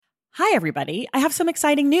Hi, everybody. I have some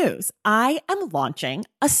exciting news. I am launching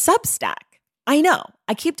a Substack. I know,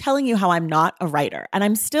 I keep telling you how I'm not a writer, and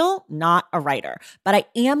I'm still not a writer, but I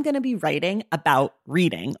am going to be writing about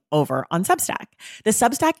reading over on Substack. The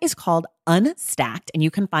Substack is called Unstacked, and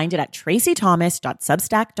you can find it at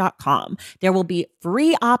tracykhomas.substack.com. There will be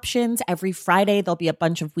free options every Friday. There'll be a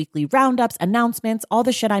bunch of weekly roundups, announcements, all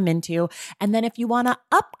the shit I'm into. And then if you want to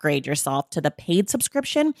upgrade yourself to the paid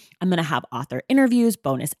subscription, I'm going to have author interviews,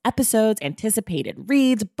 bonus episodes, anticipated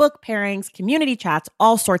reads, book pairings, community chats,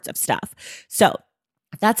 all sorts of stuff. So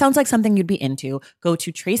if that sounds like something you'd be into, go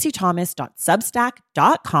to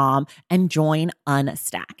tracykhomas.substack.com and join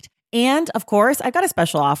Unstacked. And of course, I've got a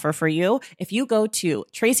special offer for you. If you go to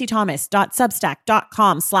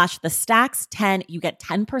tracykhomas.substack.com/thestacks10, you get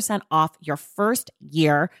 10% off your first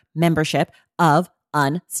year membership of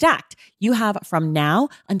Unstacked. You have from now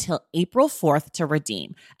until April 4th to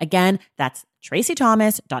redeem. Again, that's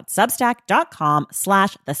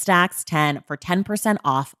tracykhomas.substack.com/thestacks10 for 10%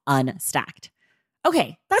 off Unstacked.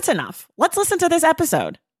 Okay, that's enough. Let's listen to this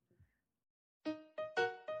episode.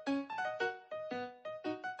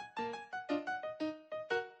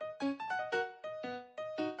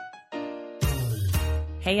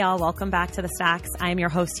 Hey, y'all. Welcome back to The Stacks. I am your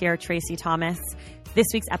host here, Tracy Thomas. This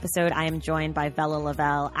week's episode, I am joined by Vella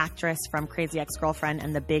Lovell, actress from Crazy Ex-Girlfriend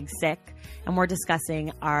and The Big Sick, and we're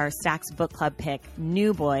discussing our Stacks book club pick,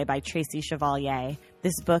 New Boy by Tracy Chevalier.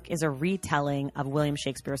 This book is a retelling of William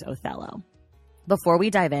Shakespeare's Othello. Before we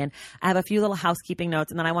dive in, I have a few little housekeeping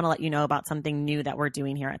notes, and then I want to let you know about something new that we're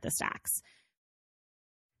doing here at The Stacks.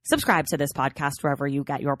 Subscribe to this podcast wherever you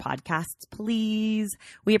get your podcasts, please.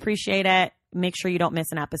 We appreciate it. Make sure you don't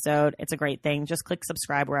miss an episode. It's a great thing. Just click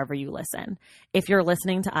subscribe wherever you listen. If you're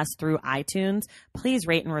listening to us through iTunes, please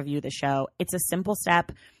rate and review the show. It's a simple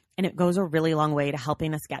step, and it goes a really long way to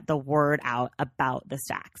helping us get the word out about The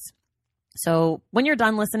Stacks. So when you're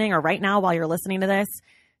done listening, or right now while you're listening to this,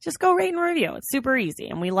 just go rate and review. It's super easy,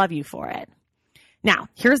 and we love you for it. Now,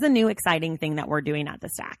 here's the new exciting thing that we're doing at The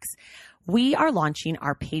Stacks. We are launching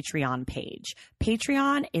our Patreon page.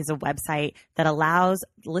 Patreon is a website that allows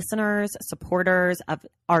listeners, supporters of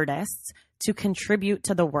artists to contribute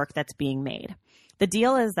to the work that's being made. The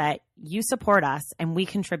deal is that you support us and we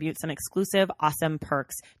contribute some exclusive, awesome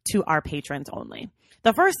perks to our patrons only.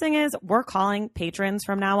 The first thing is we're calling patrons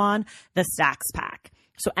from now on the Stacks Pack.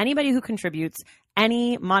 So anybody who contributes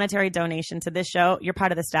any monetary donation to this show, you're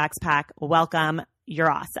part of the Stacks Pack. Welcome.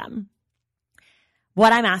 You're awesome.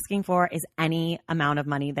 What I'm asking for is any amount of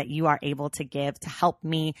money that you are able to give to help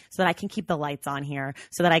me so that I can keep the lights on here,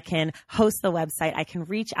 so that I can host the website, I can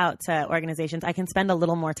reach out to organizations, I can spend a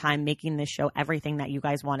little more time making this show everything that you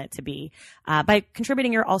guys want it to be. By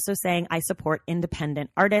contributing, you're also saying I support independent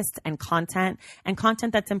artists and content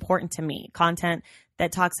that's important to me, content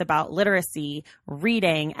that talks about literacy,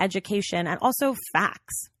 reading, education, and also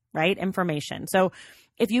facts, right? Information. So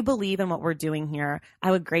if you believe in what we're doing here,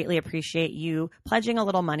 I would greatly appreciate you pledging a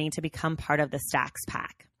little money to become part of the Stacks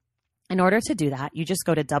Pack. In order to do that, you just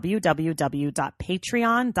go to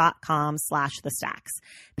www.patreon.com/thestacks.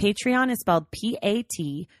 Patreon is spelled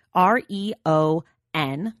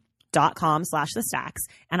patreon.com/thestacks.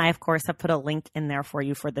 And I, of course, have put a link in there for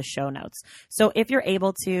you for the show notes. So if you're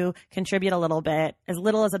able to contribute a little bit, as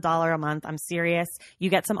little as $1 a month, I'm serious,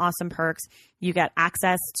 you get some awesome perks. You get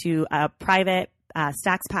access to a private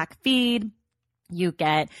Stacks Pack feed. You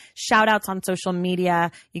get shout outs on social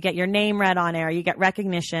media. You get your name read on air. You get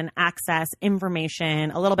recognition, access,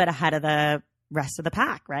 information, a little bit ahead of the rest of the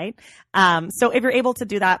pack, right? So if you're able to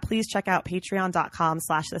do that, please check out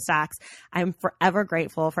patreon.com/thestacks. I'm forever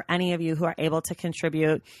grateful for any of you who are able to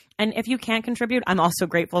contribute. And if you can't contribute, I'm also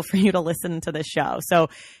grateful for you to listen to the show. So,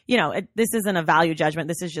 this isn't a value judgment.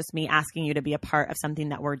 This is just me asking you to be a part of something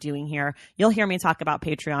that we're doing here. You'll hear me talk about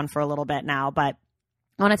Patreon for a little bit now, but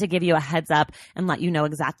I wanted to give you a heads up and let you know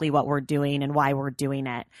exactly what we're doing and why we're doing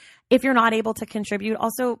it. If you're not able to contribute,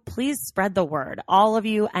 also please spread the word. All of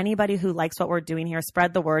you, anybody who likes what we're doing here,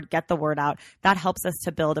 spread the word, get the word out. That helps us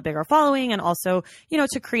to build a bigger following and also,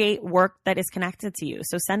 to create work that is connected to you.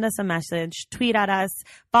 So send us a message, tweet at us,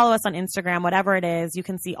 follow us on Instagram, whatever it is. You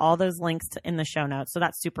can see all those links in the show notes. So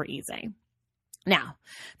that's super easy. Now,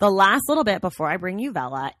 the last little bit before I bring you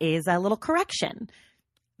Vella is a little correction.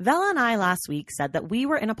 Vella and I last week said that we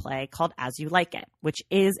were in a play called As You Like It, which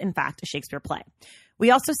is in fact a Shakespeare play. We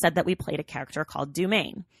also said that we played a character called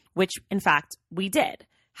Dumaine, which in fact we did.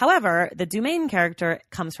 However, the Dumaine character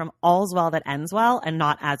comes from All's Well That Ends Well and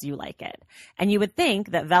not As You Like It. And you would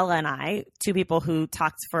think that Vella and I, two people who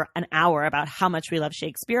talked for an hour about how much we love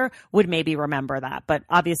Shakespeare, would maybe remember that. But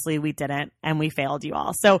obviously we didn't, and we failed you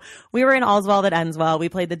all. So we were in All's Well That Ends Well. We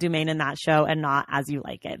played the Dumaine in that show and not As You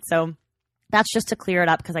Like It. So that's just to clear it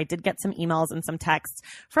up, because I did get some emails and some texts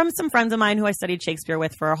from some friends of mine who I studied Shakespeare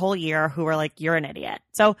with for a whole year who were like, you're an idiot.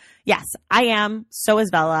 So yes, I am. So is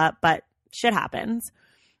Vella, but shit happens.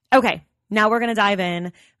 Okay, now we're going to dive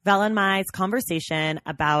in. Vella and my conversation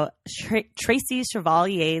about Tracy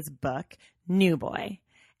Chevalier's book, New Boy,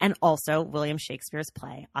 and also William Shakespeare's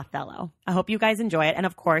play, Othello. I hope you guys enjoy it. And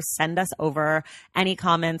of course, send us over any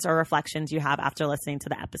comments or reflections you have after listening to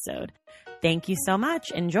the episode. Thank you so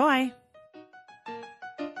much. Enjoy.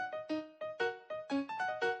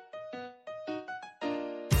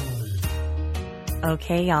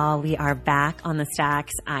 Okay, y'all, we are back on the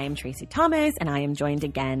Stacks. I am Tracy Thomas, and I am joined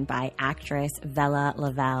again by actress Vella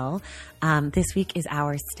Lovell. This week is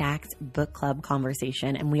our Stacks book club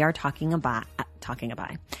conversation, and we are talking about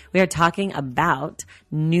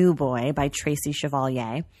New Boy by Tracy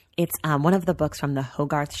Chevalier. It's one of the books from the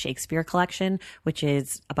Hogarth Shakespeare collection, which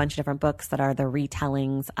is a bunch of different books that are the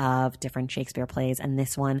retellings of different Shakespeare plays, and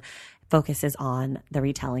this one focuses on the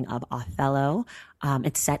retelling of Othello.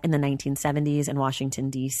 It's set in the 1970s in Washington,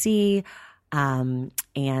 D.C., and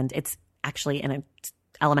it's actually in an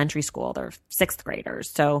elementary school. They're sixth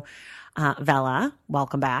graders. So, Vella,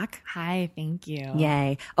 welcome back. Hi, thank you.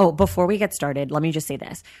 Yay. Oh, before we get started, let me just say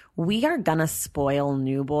this. We are going to spoil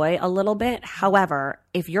New Boy a little bit. However,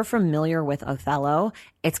 if you're familiar with Othello,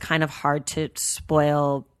 it's kind of hard to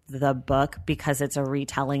spoil the book because it's a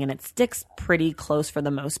retelling and it sticks pretty close for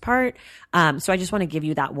the most part. So I just want to give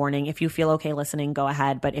you that warning. If you feel okay listening, go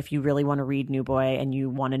ahead. But if you really want to read New Boy and you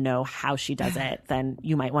want to know how she does it, then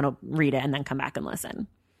you might want to read it and then come back and listen.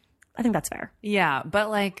 I think that's fair. Yeah, but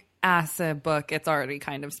like as a book, it's already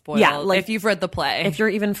kind of spoiled. Yeah, like, if you've read the play. If you're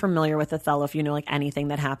even familiar with Othello, if you know like anything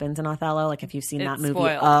that happens in Othello, like if you've seen that movie,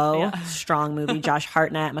 spoiled. Strong movie, Josh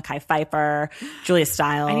Hartnett, Mackay Pfeiffer, Julia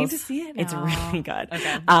Stiles. I need to see it now. It's really good.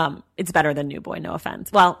 Okay. It's better than New Boy, no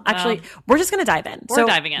offense. Well, actually, we're just going to dive in.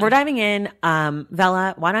 We're diving in.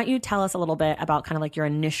 Vella, why don't you tell us a little bit about kind of like your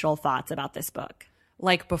initial thoughts about this book?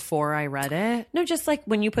 Like before I read it? No, just like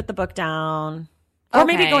when you put the book down. Or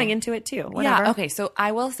maybe going into it too. Whatever. Yeah. Okay. So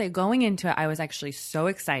I will say going into it, I was actually so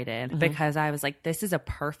excited because I was like, this is a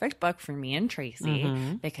perfect book for me and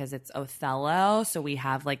Tracy because it's Othello. So we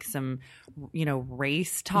have like some,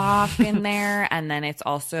 race talk in there. And then it's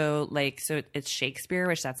also like, so it's Shakespeare,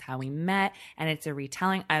 which that's how we met. And it's a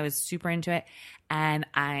retelling. I was super into it. And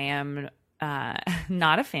I am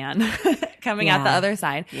not a fan coming out the other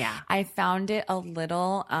side. Yeah. I found it a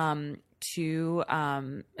little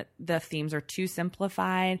the themes are too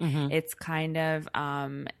simplified. It's kind of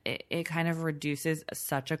it kind of reduces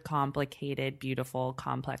such a complicated, beautiful,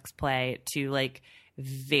 complex play to like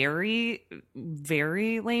very,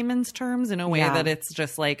 very layman's terms in a way that it's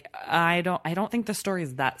just like I don't think the story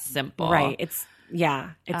is that simple. Right. It's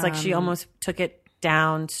like she almost took it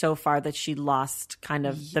down so far that she lost kind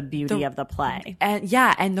of the beauty of the play.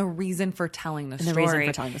 And the reason for telling the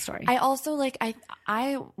story. I also like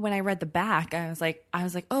I when I read the back, I was like,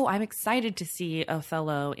 oh, I'm excited to see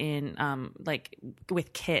Othello in like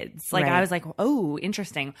with kids. Like I was like, oh,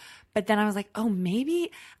 interesting. But then I was like, oh,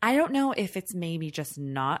 maybe I don't know if it's maybe just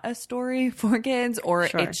not a story for kids or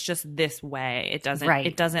it's just this way. It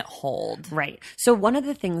doesn't hold. Right. So one of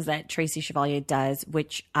the things that Tracy Chevalier does,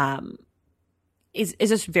 which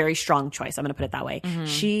is a very strong choice. I'm going to put it that way.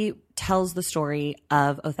 She tells the story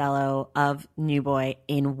of Othello, of New Boy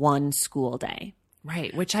in one school day.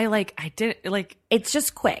 Right. Which I like. I did like. It's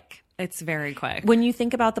just quick. It's very quick. When you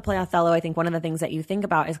think about the play Othello, I think one of the things that you think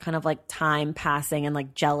about is kind of like time passing and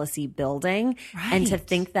like jealousy building. Right. And to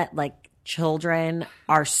think that like children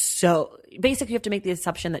are so basically you have to make the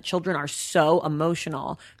assumption that children are so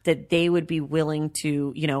emotional that they would be willing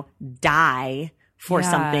to, die for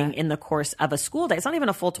something in the course of a school day. It's not even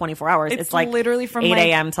a full 24 hours. It's like literally from 8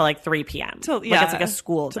 a.m. to like 3 p.m. Like it's like a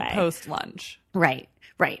school day. Post lunch. Right.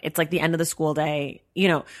 It's like the end of the school day,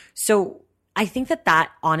 So I think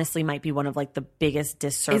that honestly might be one of like the biggest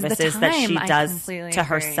disservices that she does to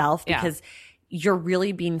herself because you're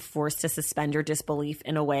really being forced to suspend your disbelief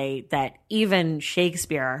in a way that even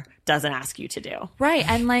Shakespeare doesn't ask you to do. Right.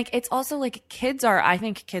 And like, it's also like I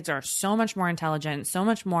think kids are so much more intelligent, so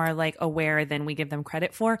much more like aware than we give them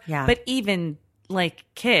credit for. Yeah. But even like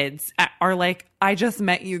kids are like I just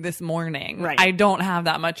met you this morning. Right. I don't have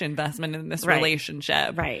that much investment in this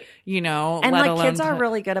relationship. Right. You know, and like kids are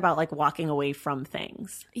really good about like walking away from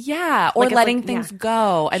things. Yeah. Or like, letting things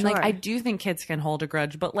go. And Sure. like, I do think kids can hold a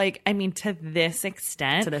grudge, but like, I mean, to this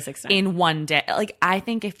extent in one day, like, I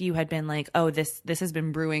think if you had been like, oh, this has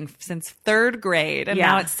been brewing since third grade and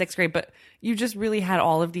now it's sixth grade, but you just really had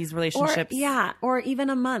all of these relationships. Or even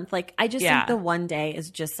a month. Like, I just think the one day is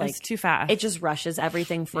just like it's too fast. It just rushes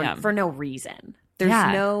everything for no reason.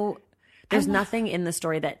 There's nothing in the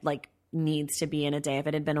story that like needs to be in a day. If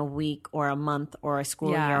it had been a week or a month or a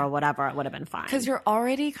school year or whatever, it would have been fine. Because you're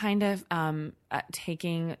already kind of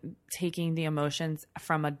taking the emotions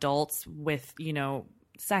from adults with, you know,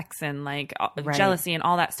 sex and like jealousy and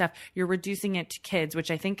all that stuff. You're reducing it to kids,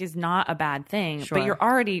 which I think is not a bad thing, but you're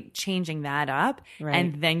already changing that up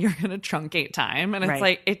and then you're going to truncate time. And it's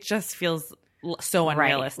like, it just feels so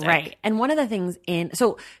unrealistic. Right. And one of the things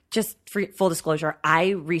so just for full disclosure, I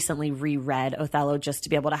recently reread Othello just to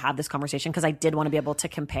be able to have this conversation because I did want to be able to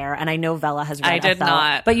compare. And I know Vella has read Othello. I did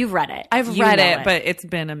not. But you've read it. I've read it, but it's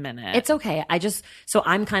been a minute. It's okay. So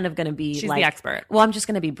I'm kind of going to be She's the expert. Well, I'm just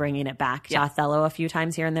going to be bringing it back to Othello a few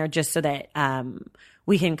times here and there just so that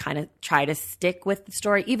we can kind of try to stick with the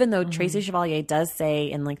story, even though Tracy Chevalier does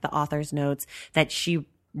say in like the author's notes that she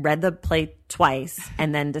read the play twice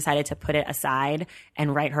and then decided to put it aside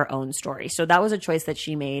and write her own story. So that was a choice that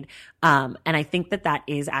she made. And I think that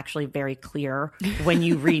is actually very clear when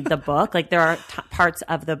you read the book. Like there are parts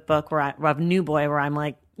of the book of New Boy where I'm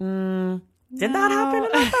like, did that happen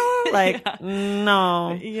in Othello? Like,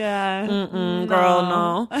 no. Yeah.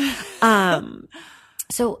 Girl, no.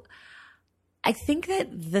 So I think that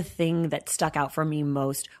the thing that stuck out for me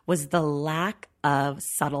most was the lack of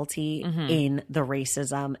subtlety in the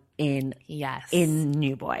racism in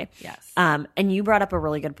New Boy. Yes. And you brought up a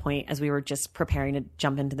really good point as we were just preparing to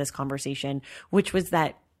jump into this conversation, which was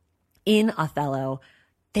that in Othello,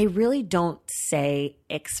 they really don't say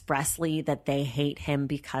expressly that they hate him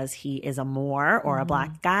because he is a Moor or a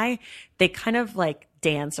black guy. They kind of like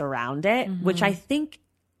dance around it, which I think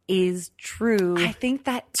is true. I think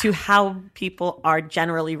that to how people are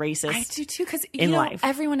generally racist. I do too, because life,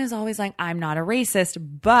 everyone is always like, "I'm not a racist,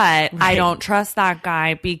 but I don't trust that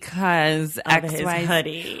guy because X, his Y,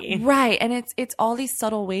 hoodie." Right, and it's all these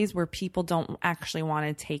subtle ways where people don't actually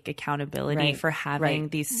want to take accountability for having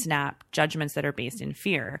these snap judgments that are based in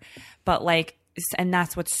fear. But like, and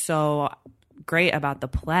that's what's so great about the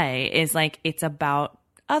play is like it's about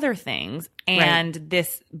other things and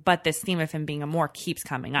this theme of him being a Moor keeps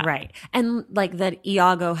coming up. Right. And like that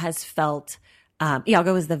Iago has felt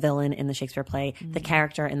Iago is the villain in the Shakespeare play. The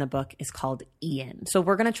character in the book is called Ian. So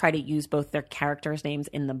we're going to try to use both their characters' names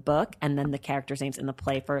in the book and then the characters' names in the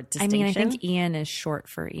play for distinction. I mean, I think Ian is short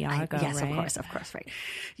for Iago, yes, right? of course, right.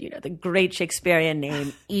 You know, the great Shakespearean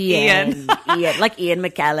name, Ian. Ian, like Ian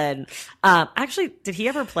McKellen. Actually, did he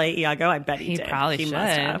ever play Iago? I bet he did. Probably he should.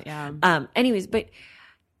 Must have. Yeah. Anyways, but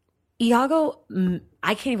Iago,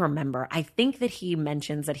 I can't even remember. I think that he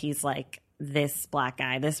mentions that he's like this black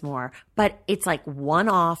guy, this Moor, but it's like one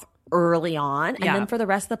off early on. And then for the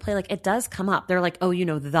rest of the play, like it does come up. They're like, oh, you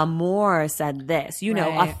know, the Moor said this, you know,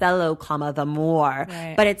 Othello, the Moor.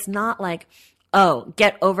 Right. But it's not like, oh,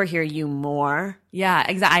 get over here, you Moor. Yeah,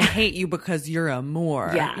 exactly. I hate you because you're a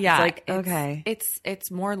Moor. Yeah. Yeah. It's like, okay. It's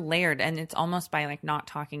more layered and it's almost by like not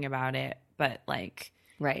talking about it, but like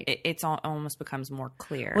it's almost becomes more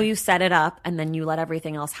clear. Well, you set it up and then you let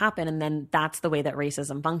everything else happen. And then that's the way that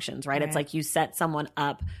racism functions, right? It's like you set someone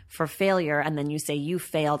up for failure and then you say you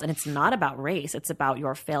failed. And it's not about race. It's about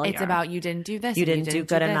your failure. It's about you didn't do this. You didn't do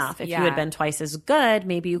good enough. If you had been twice as good,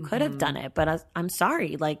 maybe you could have done it. But I'm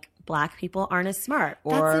sorry, like black people aren't as smart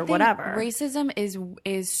or whatever. Racism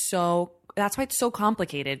is so... That's why it's so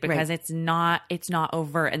complicated because it's not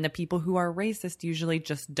overt, and the people who are racist usually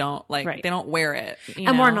just don't they don't wear it.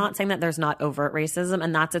 And we're not saying that there's not overt racism,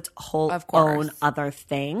 and that's its whole own other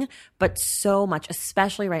thing. But so much,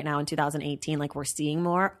 especially right now in 2018, like we're seeing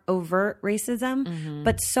more overt racism.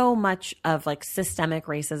 But so much of like systemic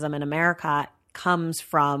racism in America comes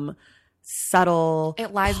from subtle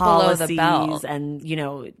it lies below the belt and you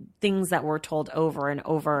know things that we're told over and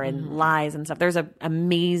over and lies and stuff. There's an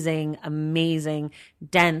amazing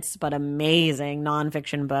dense but amazing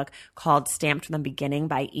nonfiction book called Stamped from the Beginning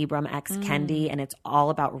by Ibram X Kendi, and it's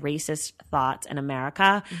all about racist thoughts in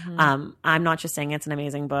America. I'm not just saying it's an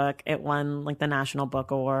amazing book. It won like the National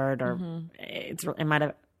Book Award or it might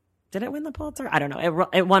have. Did it win the Pulitzer? I don't know.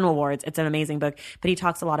 It won awards. It's an amazing book. But he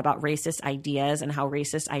talks a lot about racist ideas and how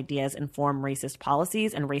racist ideas inform racist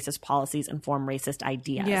policies and racist policies inform racist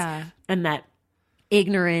ideas. Yeah. And that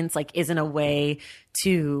ignorance like isn't a way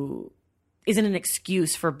to isn't an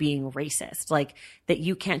excuse for being racist. Like that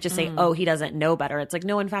you can't just say, oh, he doesn't know better. It's like,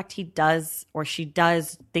 no, in fact, he does or she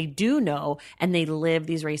does. They do know, and they live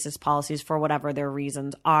these racist policies for whatever their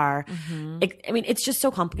reasons are. I mean, it's just so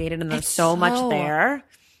complicated, and there's so much there.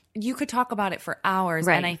 You could talk about it for hours.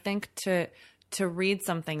 Right. And I think to read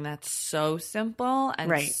something that's so simple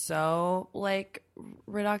and so like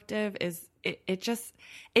reductive is it just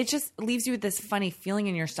leaves you with this funny feeling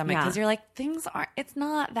in your stomach because you're like, it's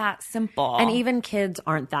not that simple. And even kids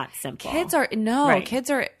aren't that simple. Kids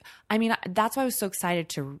are I mean, that's why I was so excited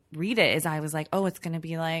to read it, is I was like, oh, it's going to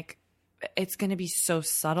be so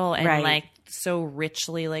subtle and like so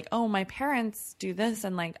richly like, oh, my parents do this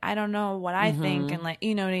and like I don't know what I think and like,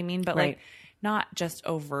 you know what I mean? But like not just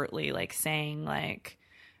overtly like saying like,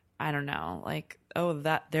 I don't know, like, oh,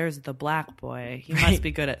 there's the black boy. He must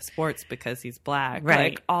be good at sports because he's black.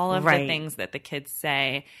 Like all of the things that the kids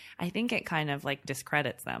say, I think it kind of like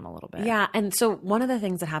discredits them a little bit. Yeah. And so one of the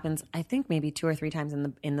things that happens, I think maybe 2 or 3 times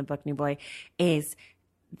in the book New Boy, is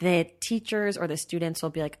the teachers or the students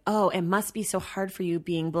will be like, oh, it must be so hard for you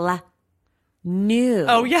being black. New.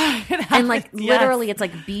 Oh, yeah. And like literally it's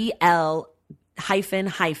like BL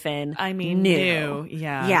hyphen. I mean, new.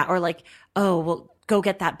 Yeah. Yeah. Or like, oh, well, go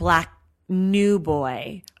get that black new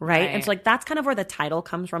boy. Right. And so like that's kind of where the title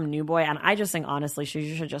comes from, New Boy. And I just think honestly,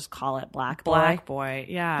 you should just call it Black Boy. Black Boy.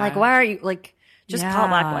 Yeah. Like, why are you like, just call it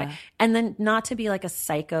Black Boy. And then not to be like a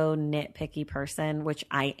psycho nitpicky person, which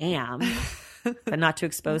I am, but not to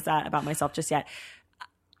expose that about myself just yet.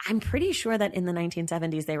 I'm pretty sure that in the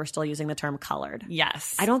 1970s, they were still using the term colored.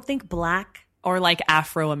 Yes. I don't think black. Or like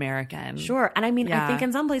Afro-American. Sure. And I mean, I think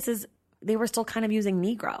in some places they were still kind of using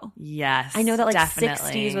Negro. Yes. I know that like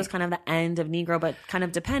definitely. 60s was kind of the end of Negro, but kind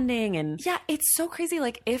of depending. And yeah, it's so crazy.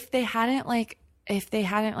 Like if they hadn't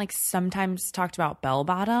sometimes talked about bell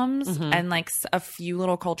bottoms and like a few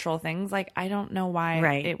little cultural things, like I don't know why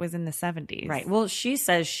it was in the 70s. Right. Well, she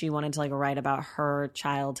says she wanted to like write about her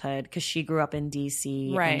childhood because she grew up in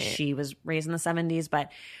DC and she was raised in the 70s.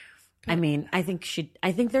 But I mean, I think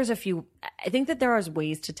that there are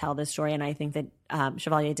ways to tell this story. And I think that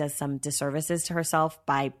Chevalier does some disservices to herself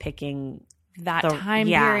by picking that time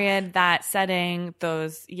period, that setting,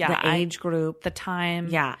 the age group, the time.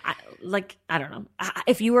 Yeah. I don't know.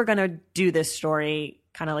 If you were going to do this story,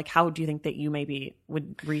 kind of like, how do you think that you maybe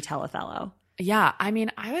would retell Othello? Yeah. I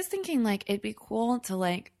mean, I was thinking like, it'd be cool to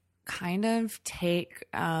like kind of take,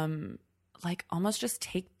 like almost just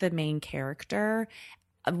take the main character,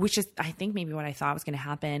 which is, I think maybe what I thought was going to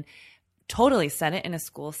happen. Totally set it in a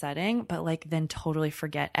school setting, but like then totally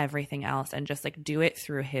forget everything else and just like do it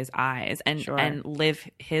through his eyes and live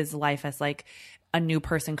his life as like a new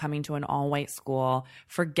person coming to an all white school.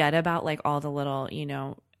 Forget about like all the little, you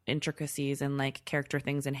know, intricacies and like character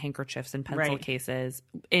things and handkerchiefs and pencil cases.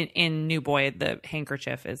 In New Boy, the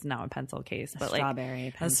handkerchief is now a pencil case, but like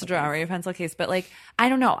a strawberry pencil case. But like, I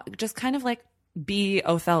don't know, just kind of like be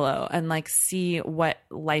Othello and like see what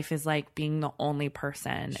life is like being the only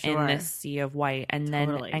person in this sea of white. And then,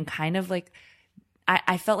 and kind of like,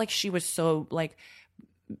 I felt like she was so like,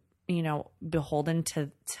 you know, beholden to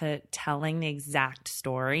telling the exact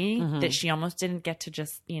story that she almost didn't get to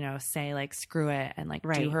just, you know, say like, screw it and like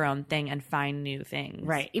do her own thing and find new things.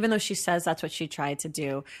 Right. Even though she says that's what she tried to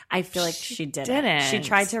do, I feel like she didn't. She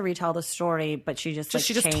tried to retell the story, but she just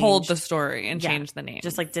told the story and changed the name.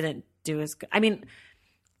 Just like didn't do as good. I mean,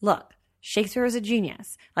 look, Shakespeare is a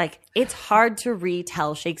genius. Like, it's hard to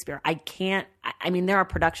retell Shakespeare. I mean, there are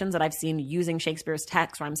productions that I've seen using Shakespeare's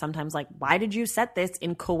text where I'm sometimes like, why did you set this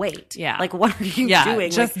in Kuwait? Yeah. Like, what are you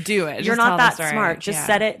doing? Just like, do it. You're not that smart. Just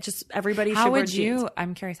set it. Just everybody should wear jeans.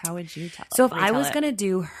 I'm curious, how would you tell So if I was going to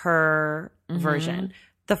do her version,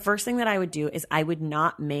 the first thing that I would do is I would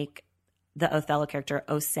not make the Othello character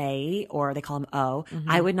Osei, or they call him O.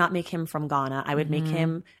 I would not make him from Ghana. I would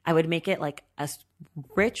make it like a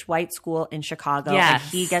rich white school in Chicago. And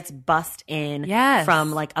he gets bussed in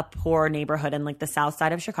from like a poor neighborhood in like the south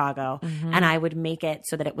side of Chicago. And I would make it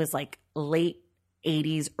so that it was like late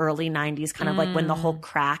 80s, early 90s, kind of like when the whole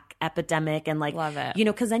crack epidemic and like, love it. You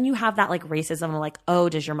know, because then you have that like racism of like, oh,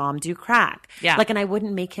 does your mom do crack? Yeah. Like, and I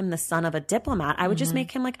wouldn't make him the son of a diplomat. I would just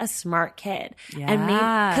make him like a smart kid. Yeah. And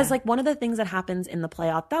because like one of the things that happens in the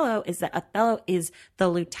play Othello is that Othello is the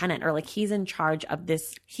lieutenant, or like he's in charge of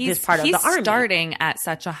this part of the army. He's starting at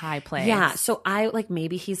such a high place. Yeah. So I like,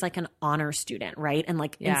 maybe he's like an honor student, right? And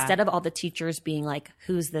like instead of all the teachers being like,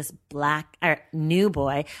 who's this black or new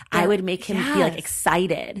boy, I would make him be like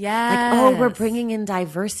excited. Like, oh, we're bringing in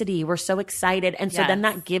diversity. We're so excited. And so then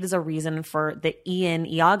that gives a reason for the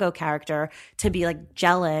Iago character to be like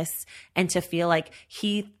jealous and to feel like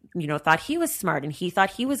he thought he was smart and he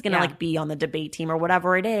thought he was going to like be on the debate team or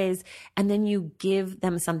whatever it is. And then you give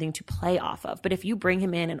them something to play off of. But if you bring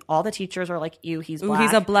him in and all the teachers are like, ew, he's black.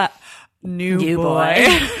 He's a black new boy.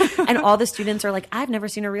 And all the students are like, I've never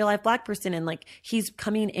seen a real life black person. And like, he's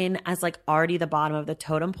coming in as like already the bottom of the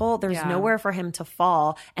totem pole. There's nowhere for him to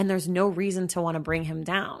fall. And there's no reason to want to bring him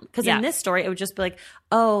down. Because in this story, it would just be like,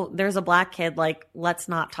 oh, there's a black kid. Like, let's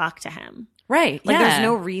not talk to him. Right. Like there's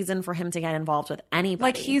no reason for him to get involved with anybody.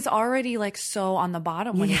 Like he's already like so on the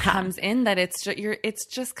bottom when he comes in that it's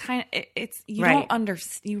just kind of you don't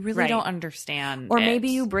understand. You really don't understand. Or maybe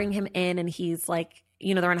you bring him in and he's like,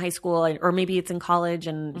 they're in high school, or maybe it's in college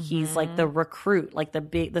and he's like the recruit, like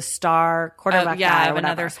the star quarterback guy of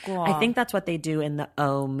another school. I think that's what they do in the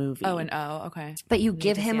O movie. Oh, and O, okay. But you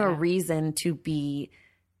give him a reason to be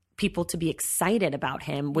people to be excited about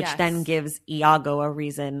him, which then gives Iago a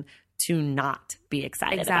reason to not be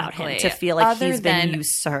excited about him, to feel like he's been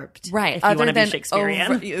usurped. Right. If you want to be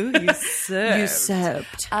Shakespearean.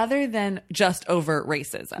 Usurped. Other than just overt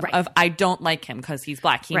racism of I don't like him because he's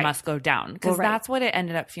black. He must go down. Because that's what it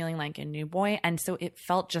ended up feeling like in New Boy. And so it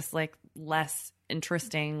felt just like less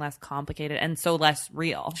interesting, less complicated, and so less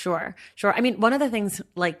real. Sure. I mean, one of the things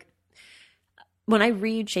like when I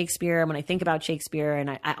read Shakespeare, when I think about Shakespeare, and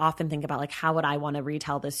I often think about like, how would I want to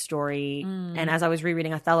retell this story? And as I was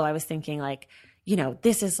rereading Othello, I was thinking like,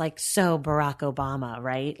 this is like so Barack Obama,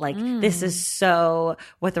 right? Like this is so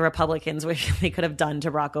what the Republicans wish they could have done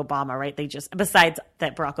to Barack Obama, right? They just, besides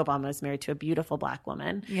that Barack Obama is married to a beautiful black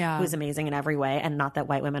woman who's amazing in every way. And not that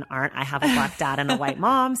white women aren't. I have a black dad and a white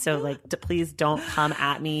mom. So like, please don't come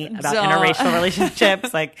at me about interracial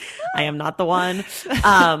relationships. Like I am not the one.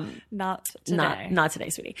 Not today. Not today,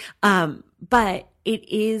 sweetie. But it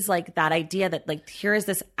is like that idea that like here is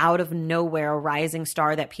this out of nowhere rising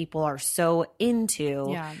star that people are so into.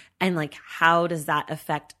 Yeah. And like how does that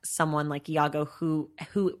affect someone like Iago who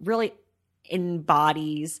really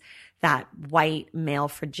embodies that white male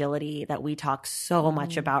fragility that we talk so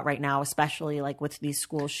much about right now, especially like with these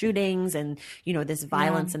school shootings and this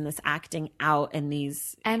violence and this acting out and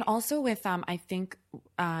these, and also with I think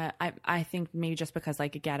maybe just because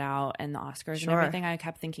like Get Out and the Oscars and everything, I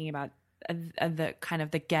kept thinking about the kind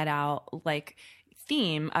of the Get Out like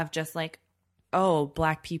theme of just like, oh,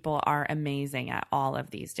 black people are amazing at all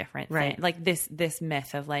of these different things. Like this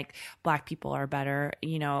myth of like black people are better,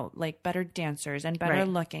 like better dancers and better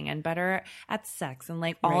looking and better at sex and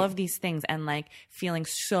like all of these things, and like feeling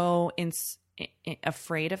so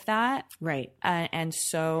afraid of that, and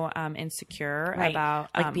so insecure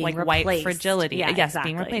about like being like replaced. White fragility, exactly.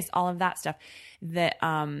 being replaced, all of that stuff. That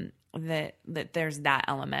there's that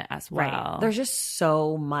element as well. Right. There's just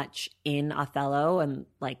so much in Othello and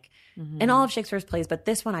like in all of Shakespeare's plays, but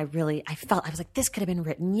this one I felt I was like, this could have been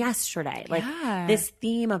written yesterday. Like this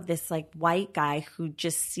theme of this like white guy who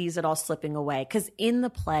just sees it all slipping away. Because in the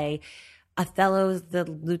play, Othello's the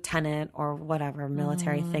lieutenant or whatever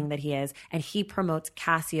military thing that he is, and he promotes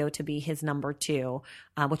Cassio to be his number 2,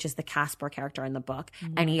 which is the Casper character in the book.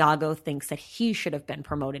 And Iago thinks that he should have been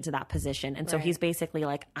promoted to that position. And so he's basically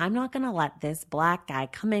like, I'm not going to let this black guy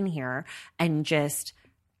come in here and just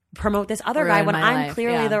promote this other guy when I'm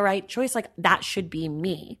clearly the right choice. Like that should be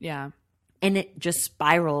me. Yeah. And it just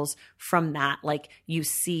spirals from that. Like you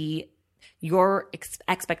see your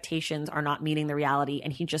expectations are not meeting the reality,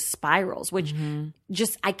 and he just spirals, which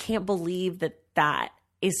just, I can't believe that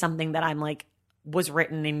is something that I'm like, was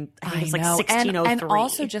written in, I think it's like 1603. And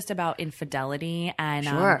also just about infidelity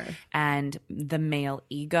and the male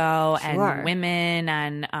ego and women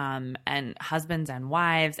and husbands and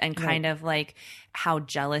wives and kind of like how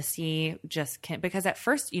jealousy just can, because at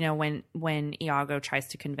first, when Iago tries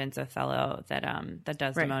to convince Othello that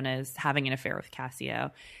Desdemona is having an affair with Cassio,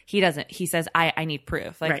 he says, I need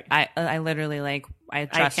proof. Like I literally like, I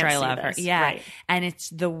trust her, I love her. Yeah. Right. And it's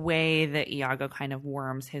the way that Iago kind of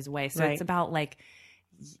worms his way. So it's about like,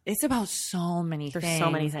 it's about so many things. There's so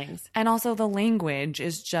many things. And also the language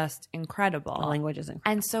is just incredible. The language is incredible.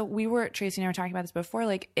 And so Tracy and I were talking about this before,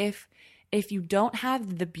 like if you don't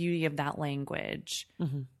have the beauty of that language,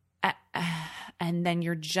 and then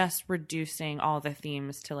you're just reducing all the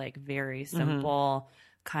themes to like very simple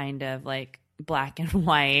kind of like black and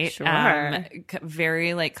white,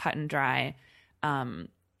 very like cut and dry,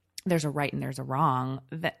 there's a right and there's a wrong,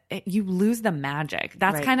 you lose the magic.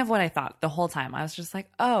 That's kind of what I thought the whole time. I was just like,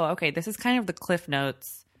 oh, okay, this is kind of the Cliff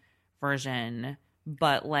Notes version,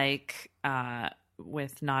 but like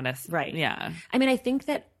with not as yeah. I mean, I think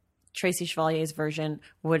that Tracy Chevalier's version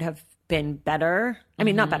would have been better. I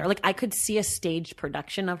mean, not better. Like, I could see a staged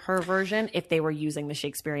production of her version if they were using the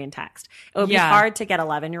Shakespearean text. It would be hard to get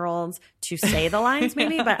 11-year-olds to say the lines,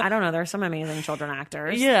 maybe, but I don't know. There's some amazing children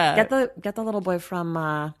actors. Yeah. Get the little boy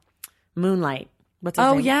from Moonlight. What's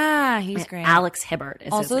his name? Yeah, he's great. Alex Hibbert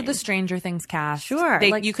is Also his name. the Stranger Things cast. Sure.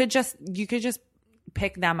 You could just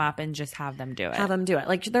pick them up and just have them do it. Have them do it.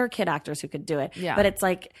 Like, there are kid actors who could do it. Yeah. But it's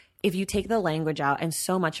like, if you take the language out, and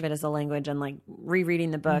so much of it is the language and like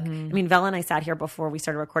rereading the book. I mean, Vella and I sat here before we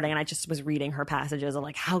started recording and I just was reading her passages of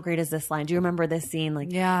like, how great is this line? Do you remember this scene?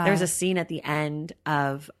 Like, there's a scene at the end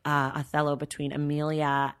of Othello between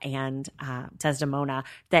Emilia and Desdemona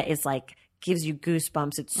that is like, gives you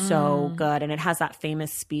goosebumps. It's so good. And it has that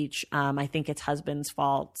famous speech. I think it's husband's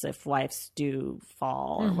fault if wives do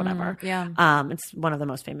fall or whatever. Yeah. It's one of the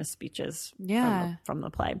most famous speeches from the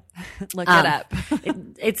play. Look it up.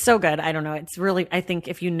 It's so good. I don't know. It's really, I think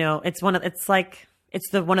if you know, it's one of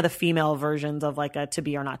the female versions of like a to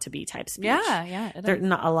be or not to be type speech. Yeah. There's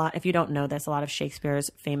not a lot, if you don't know this, a lot of Shakespeare's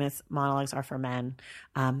famous monologues are for men.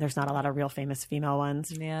 There's not a lot of real famous female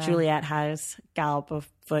ones. Yeah. Juliet has gallop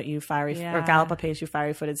apace, you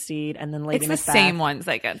fiery-footed steed, and then Lady Macbeth. It's the same ones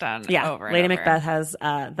that get done over and Lady over. Macbeth has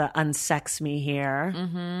the unsex me here.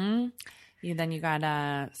 Then you got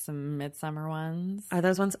some Midsummer ones. Are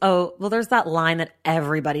those ones? Oh, well, there's that line that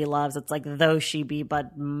everybody loves. It's like, though she be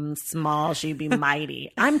but small, she be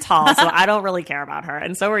mighty. I'm tall, so I don't really care about her,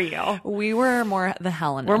 and so are you. We were more the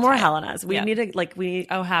Helena. We're more type. Helenas. We need to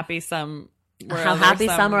Oh, happy some. How happy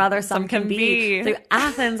some or other some can be. Through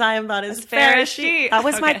Athens, I am not as fair as she. That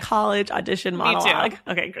was my college audition monologue.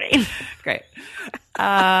 Okay, great. Great.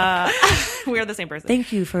 We are the same person.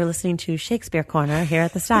 Thank you for listening to Shakespeare Corner here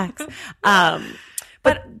at the Stacks.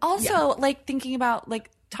 But also, like, thinking about,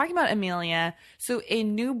 like, talking about Amelia. So a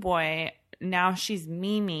new boy, now she's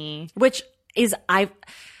Mimi. Which is,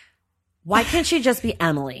 why can't she just be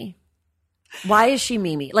Emily? Why is she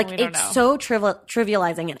Mimi? Like, it's so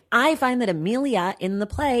trivializing. And I find that Amelia in the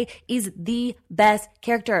play is the best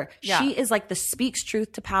character. Yeah. She is like the speaks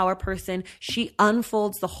truth to power person. She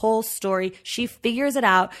unfolds the whole story. She figures it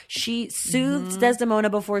out. She soothes Desdemona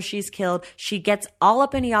before she's killed. She gets all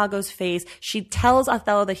up in Iago's face. She tells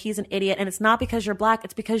Othello that he's an idiot. And it's not because you're black.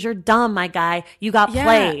 It's because you're dumb, my guy. You got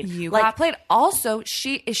played. You got played. Also,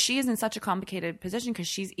 she is in such a complicated position because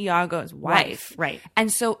she's Iago's wife. Right.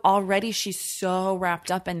 And so already she's so wrapped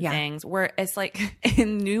up in things where it's like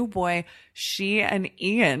in New Boy, she and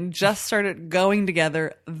Ian just started going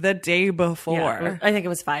together the day before. Yeah, I think it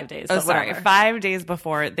was 5 days. 5 days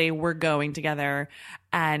before they were going together.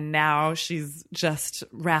 And now she's just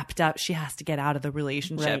wrapped up. She has to get out of the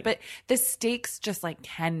relationship. Right. But the stakes just like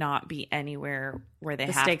cannot be anywhere where they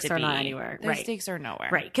have to be. The stakes are not anywhere. The stakes are nowhere.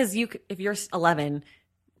 Right. Because if you're 11,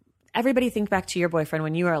 everybody think back to your boyfriend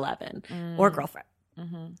when you were 11 or girlfriend.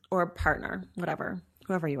 Or partner,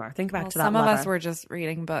 whoever you are. Think back to that. Some lover. of us were just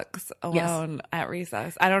reading books alone at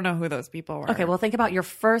recess. I don't know who those people were. Okay, well, think about your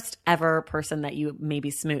first ever person that you maybe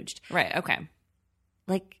smooched. Right, okay.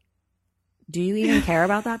 Like, do you even care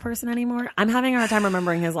about that person anymore? I'm having a hard time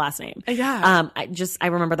remembering his last name. Yeah. I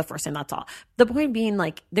remember the first name, that's all. The point being,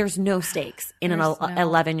 like, there's no stakes in an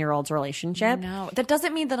 11-year-old's relationship. No. That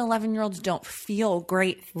doesn't mean that 11-year-olds don't feel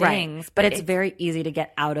great things. Right. But it's very easy to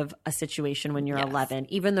get out of a situation when you're 11.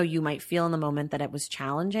 Even though you might feel in the moment that it was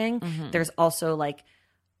challenging, there's also like,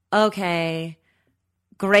 okay,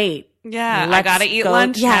 great. Yeah, I gotta eat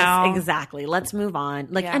lunch now. Yes, exactly. Let's move on.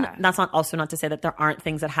 Like, and that's not to say that there aren't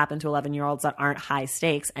things that happen to 11-year-olds that aren't high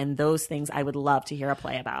stakes, and those things I would love to hear a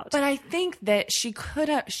play about. But I think that she could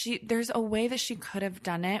have. There's a way that she could have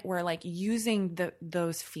done it, where like using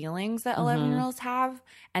those feelings that 11-year-olds have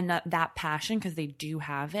and that passion, because they do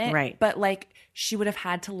have it, right? But like she would have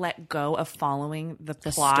had to let go of following the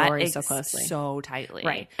plot story so closely, so tightly,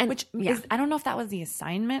 right? And which is, I don't know if that was the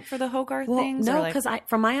assignment for the Hogarth things. No, because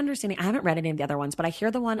from my understanding, I haven't read any of the other ones, but I hear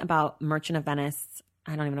the one about Merchant of Venice.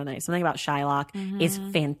 I don't even know the name. Something about Shylock is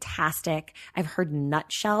fantastic. I've heard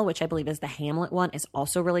Nutshell, which I believe is the Hamlet one, is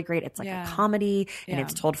also really great. It's like a comedy and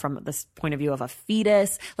it's told from this point of view of a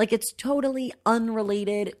fetus. Like, it's totally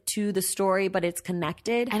unrelated to the story, but it's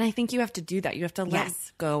connected. And I think you have to do that. You have to let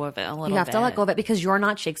go of it a little bit. You have to let go of it because you're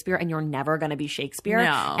not Shakespeare and you're never going to be Shakespeare.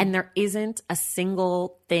 No. And there isn't a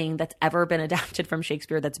single thing that's ever been adapted from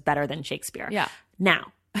Shakespeare that's better than Shakespeare. Yeah.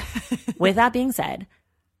 Now, with that being said,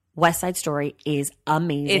 West Side Story is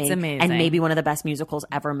amazing. It's amazing. And maybe one of the best musicals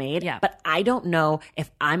ever made. Yeah. But I don't know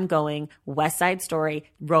if I'm going West Side Story,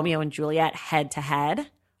 Romeo and Juliet head to head.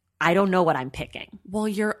 I don't know what I'm picking.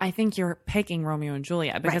 Well, I think you're picking Romeo and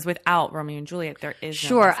Juliet because without Romeo and Juliet, there is no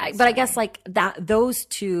Sure. But I guess like that, those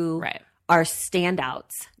two are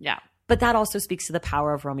standouts. Yeah. But that also speaks to the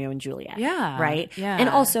power of Romeo and Juliet. Yeah. Right? Yeah. And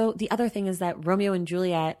also the other thing is that Romeo and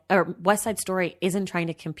Juliet or West Side Story isn't trying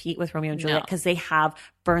to compete with Romeo and Juliet because they have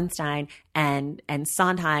Bernstein and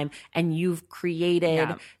Sondheim, and you've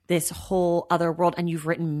created this whole other world, and you've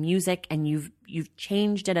written music, and you've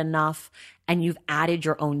changed it enough, and you've added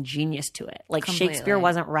your own genius to it. Like Shakespeare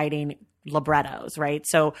wasn't writing librettos, right?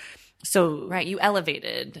 So right, you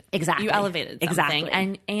elevated exactly. You elevated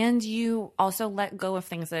something, and you also let go of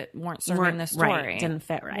things that weren't serving the story, right, didn't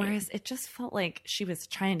fit right. Whereas it just felt like she was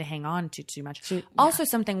trying to hang on to too much. Also,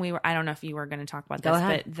 something I don't know if you were going to talk about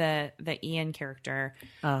this, but the Ian character,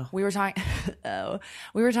 we were talking,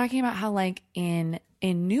 we were talking about how like in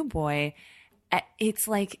New Boy, it's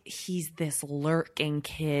like he's this lurking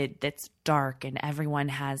kid that's dark and everyone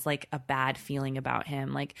has like a bad feeling about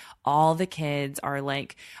him. Like all the kids are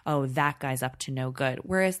like, oh, that guy's up to no good.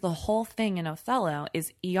 Whereas the whole thing in Othello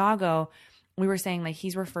is Iago, we were saying like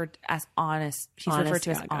he's referred as honest. He's referred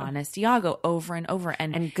to as honest Iago over and over,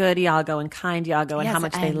 and good Iago and kind Iago, and how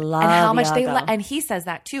much they love, and how much Iago. And he says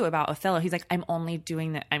that too about Othello. He's like, I'm only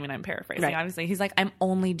doing that. I mean, I'm paraphrasing, obviously. He's like, I'm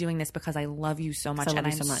only doing this because I love you so much, and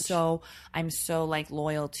I'm so like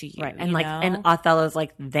loyal to you, right? And you like, know? and Othello's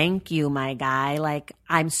like, thank you, my guy. Like,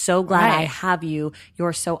 I'm so glad I have you.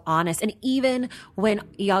 You're so honest. And even when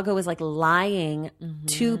Iago is like lying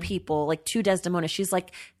to people, like to Desdemona, she's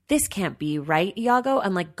like, this can't be right, Iago.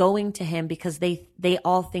 And like going to him because they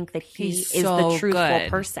all think that he's the truthful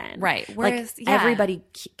person. Right. Whereas, like everybody,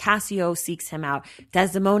 Cassio seeks him out.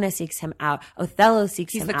 Desdemona seeks him out. Othello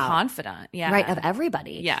seeks him out. He's the confidant. Yeah. Right. Of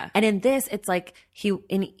everybody. Yeah. And in this, it's like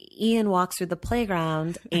Ian walks through the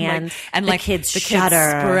playground and the kids shudder.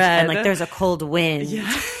 And like there's a cold wind.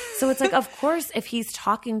 Yeah. So it's like, of course, if he's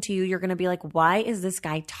talking to you, you're going to be like, why is this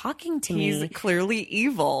guy talking to me? He's clearly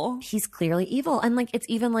evil. He's clearly evil. And like, it's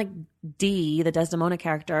even like Dee, the Desdemona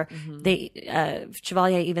character,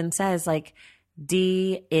 Chevalier even says like,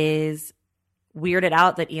 Dee is weirded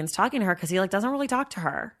out that Ian's talking to her because he like doesn't really talk to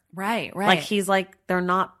her. Right. Like he's like, they're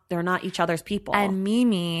not each other's people. And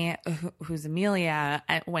Mimi, who's Amelia,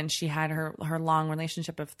 when she had her long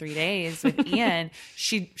relationship of 3 days with Ian,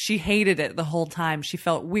 she hated it the whole time. She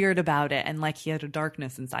felt weird about it, and like he had a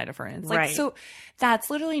darkness inside of her. And it's like, so that's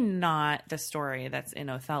literally not the story that's in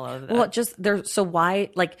Othello. Well, just there. So why?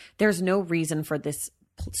 Like, there's no reason for this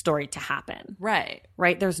story to happen. Right.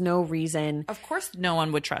 There's no reason. Of course no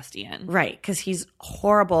one would trust Ian. Right. Because he's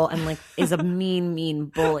horrible and like is a mean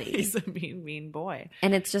bully. He's a mean boy.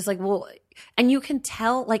 And it's just like, well, and you can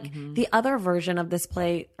tell like the other version of this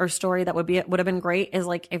play or story that would have been great is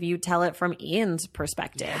like if you tell it from Ian's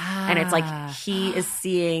perspective. Yeah. And it's like he is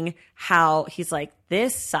seeing how he's like,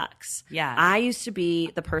 this sucks. Yeah. I used to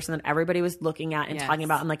be the person that everybody was looking at and talking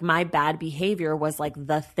about. And like my bad behavior was like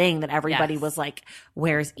the thing that everybody was like,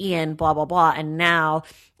 where's Ian? Blah, blah, blah. And now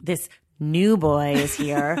this new boy is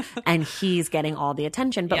here and he's getting all the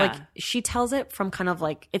attention. But like she tells it from kind of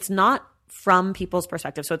like, it's not from people's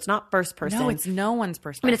perspective. So it's not first person. No, it's no one's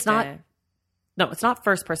perspective. I mean, it's not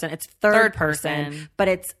first person. It's third person. But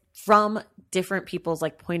it's from different people's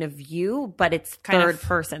like point of view, but it's third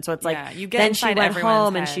person. So it's like, you get then she went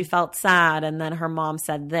home and head. she felt sad and then her mom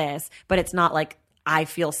said this, but it's not like, I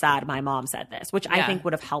feel sad my mom said this, which I think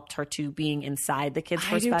would have helped her to being inside the kid's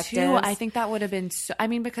perspective. I do too. I think that would have been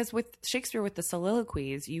because with Shakespeare, with the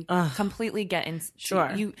soliloquies, you completely get in.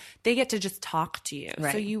 Sure. They get to just talk to you.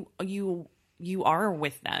 Right. So you are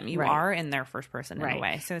with them. You are in their first person in a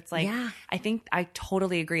way. So it's like, I think I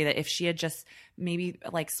totally agree that if she had just maybe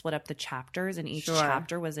like split up the chapters and each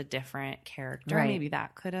chapter was a different character, maybe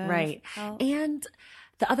that could have helped. And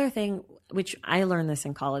the other thing, which I learned this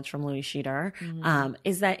in college from Louis Scheeder,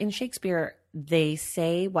 is that in Shakespeare, they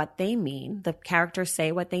say what they mean. The characters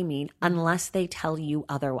say what they mean unless they tell you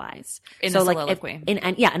otherwise. In a soliloquy. In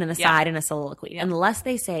an aside in a soliloquy. Yeah. Unless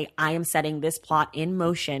they say, I am setting this plot in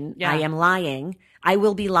motion. I am lying. I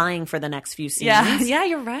will be lying for the next few scenes. Yeah,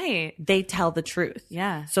 you're right. They tell the truth.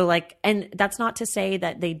 Yeah. So like, and that's not to say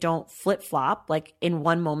that they don't flip flop. Like in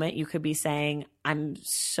one moment you could be saying, I'm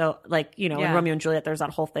so like, in Romeo and Juliet, there's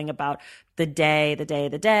that whole thing about the day.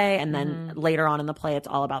 And then later on in the play, it's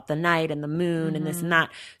all about the night and the moon and this and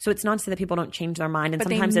that. So it's not to say that people don't change their mind. And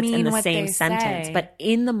sometimes it's in the same sentence, but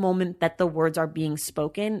in the moment that the words are being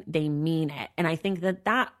spoken, they mean it. And I think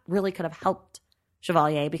that really could have helped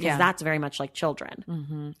Chevalier because that's very much like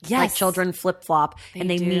children. Yes. Like children flip flop and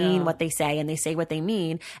they mean what they say and they say what they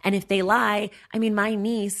mean. And if they lie, I mean, my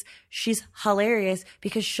niece, she's hilarious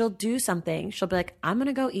because she'll do something. She'll be like, I'm going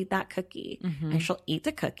to go eat that cookie. And she'll eat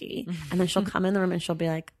the cookie. And then she'll come in the room and she'll be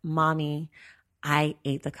like, Mommy, I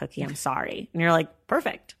ate the cookie. I'm sorry. And you're like,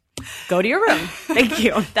 perfect. go to your room. Thank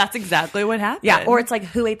you. That's exactly what happened. Yeah. Or it's like,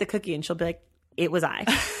 who ate the cookie? And she'll be like, it was I.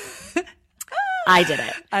 I did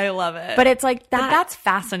it. I love it. But it's like that. But that's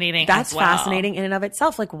fascinating. That's as well. fascinating in and of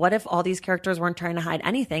itself. Like, what if all these characters weren't trying to hide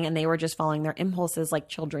anything and they were just following their impulses like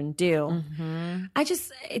children do?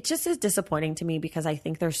 It just is disappointing to me because I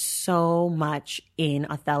think there's so much in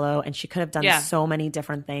Othello and she could have done so many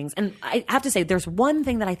different things. And I have to say, there's one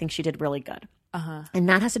thing that I think she did really good. And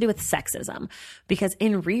that has to do with sexism. Because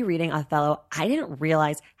in rereading Othello, I didn't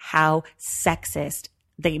realize how sexist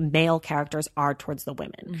the male characters are towards the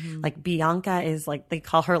women. Like Bianca is like, they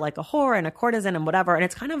call her like a whore and a courtesan and whatever. And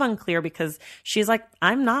it's kind of unclear because she's like,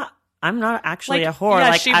 I'm not actually a whore. Yeah,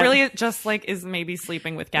 like she really just like is maybe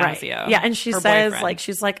sleeping with Gassio. Right. Yeah. And she says boyfriend. Like,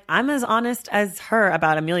 she's like, I'm as honest as her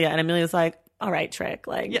about Amelia. And Amelia's like, all right, Trick,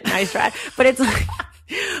 like nice try. But it's like,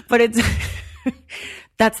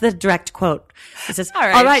 that's the direct quote. It says, all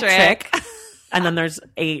right, Trick. And then there's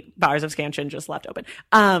 8 bars of scansion just left open.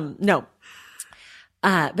 No.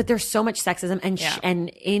 But there's so much sexism and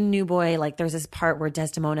in New Boy, like there's this part where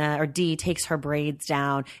Desdemona or Dee takes her braids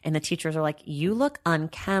down and the teachers are like, you look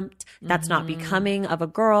unkempt. That's not becoming of a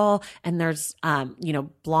girl. And there's,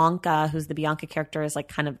 Blanca, who's the Bianca character, is like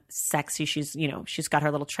kind of sexy. She's got her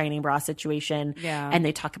little training bra situation. Yeah. And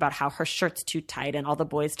they talk about how her shirt's too tight and all the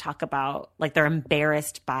boys talk about like they're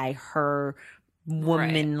embarrassed by her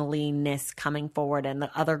womanliness coming forward, and the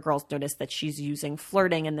other girls notice that she's using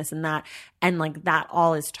flirting and this and that, and like that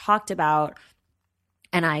all is talked about.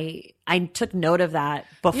 And I took note of that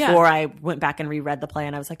before I went back and reread the play,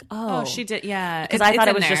 and I was like, oh she did, because I thought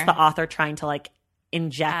it was just the author trying to like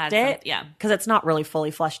inject it, because it's not really fully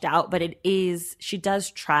fleshed out, but it is. She does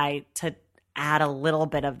try to add a little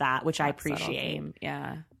bit of that, which I appreciate.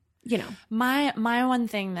 My one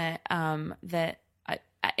thing that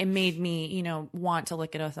it made me, want to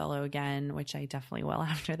look at Othello again, which I definitely will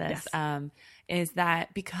after this, is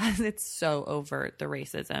that because it's so overt, the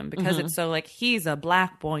racism, because it's so like, he's a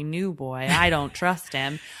black boy, new boy, I don't trust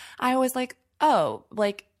him. I was like, oh,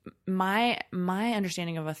 like my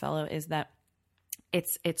understanding of Othello is that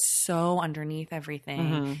it's so underneath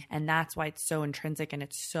everything. And that's why it's so intrinsic and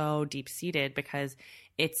it's so deep seated, because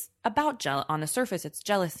it's about on the surface, it's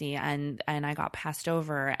jealousy and I got passed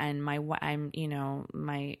over and I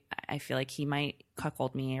feel like he might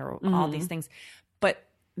cuckold me or all these things. But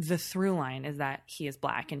the through line is that he is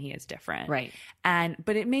black and he is different. Right.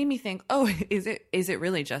 But it made me think, oh, is it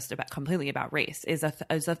really just completely about race? Is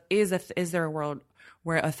there a world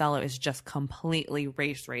where Othello is just completely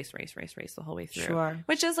race the whole way through? Sure.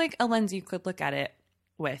 Which is like a lens you could look at it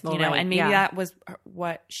with, and maybe that was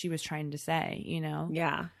what she was trying to say,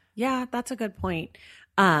 Yeah. Yeah, that's a good point.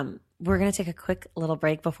 We're going to take a quick little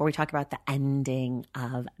break before we talk about the ending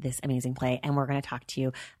of this amazing play. And we're going to talk to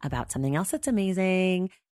you about something else that's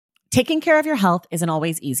amazing. Taking care of your health isn't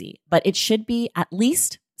always easy, but it should be at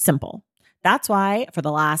least simple. That's why for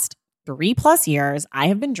the last 3+ years, I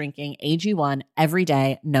have been drinking AG1 every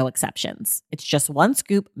day, no exceptions. It's just 1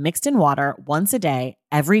 scoop mixed in water once a day,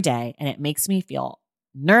 every day, and it makes me feel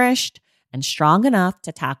nourished and strong enough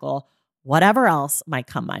to tackle whatever else might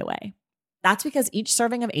come my way. That's because each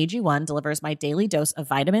serving of AG1 delivers my daily dose of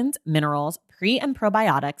vitamins, minerals, pre- and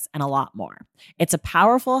probiotics, and a lot more. It's a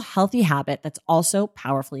powerful, healthy habit that's also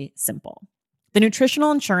powerfully simple. The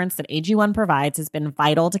nutritional insurance that AG1 provides has been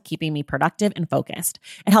vital to keeping me productive and focused.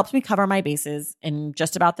 It helps me cover my bases in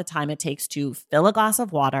just about the time it takes to fill a glass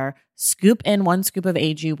of water, scoop in 1 scoop of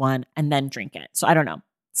AG1, and then drink it. So I don't know,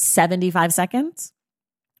 75 seconds?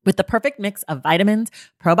 With the perfect mix of vitamins,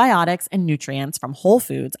 probiotics, and nutrients from Whole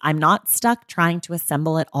Foods, I'm not stuck trying to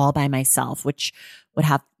assemble it all by myself, which would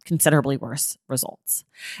have considerably worse results.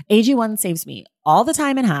 AG1 saves me all the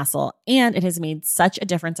time and hassle, and it has made such a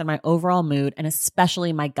difference in my overall mood and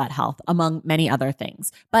especially my gut health, among many other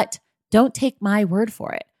things. But don't take my word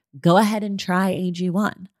for it. Go ahead and try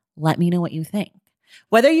AG1. Let me know what you think.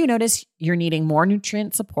 Whether you notice you're needing more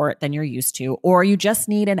nutrient support than you're used to, or you just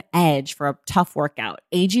need an edge for a tough workout,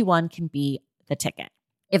 AG1 can be the ticket.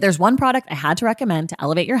 If there's one product I had to recommend to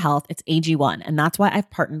elevate your health, it's AG1, and that's why I've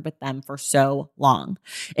partnered with them for so long.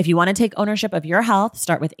 If you want to take ownership of your health,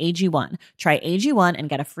 start with AG1. Try AG1 and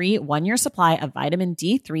get a free 1-year supply of vitamin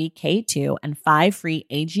D3, K2, and 5 free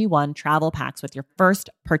AG1 travel packs with your first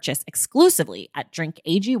purchase exclusively at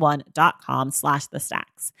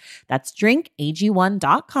drinkag1.com/thestacks. That's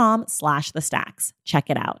drinkag1.com/thestacks. Check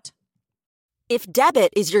it out. If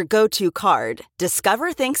debit is your go-to card,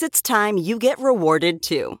 Discover thinks it's time you get rewarded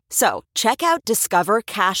too. So, check out Discover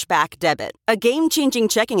Cashback Debit, a game-changing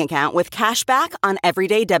checking account with cash back on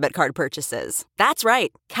everyday debit card purchases. That's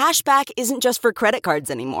right, cashback isn't just for credit cards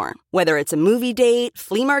anymore. Whether it's a movie date,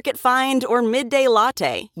 flea market find, or midday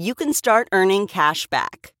latte, you can start earning cash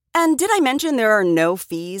back. And did I mention there are no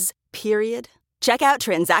fees, period? Check out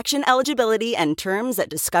transaction eligibility and terms at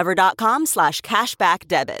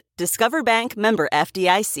discover.com/cashbackdebit. Discover Bank, member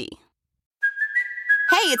FDIC.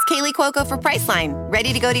 Hey, it's Kaylee Cuoco for Priceline.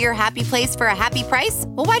 Ready to go to your happy place for a happy price?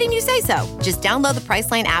 Well, why didn't you say so? Just download the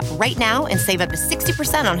Priceline app right now and save up to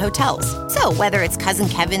 60% on hotels. So whether it's Cousin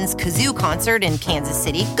Kevin's Kazoo Concert in Kansas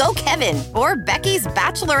City, go Kevin, or Becky's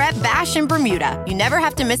Bachelorette Bash in Bermuda, you never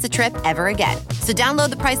have to miss a trip ever again. So download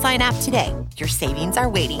the Priceline app today. Your savings are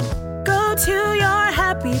waiting. Go to your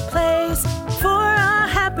happy place for a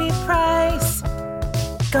happy price.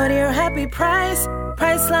 Go to your happy price,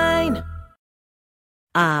 Priceline.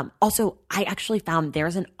 Also, I actually found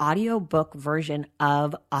there's an audiobook version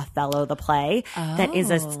of Othello the play that is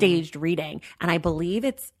a staged reading. And I believe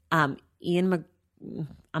it's I'm going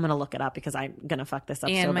to look it up because I'm going to fuck this up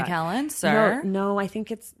Ian so bad. McKellen, sir? No, I think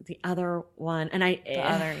it's the other one. And The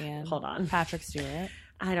other Ian. Hold on. Patrick Stewart.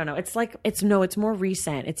 I don't know. It's more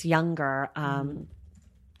recent. It's younger.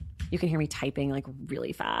 You can hear me typing like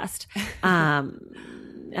really fast. God,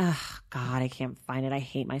 I can't find it. I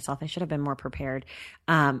hate myself. I should have been more prepared.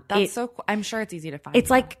 That's so cool. I'm sure it's easy to find.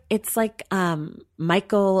 It's like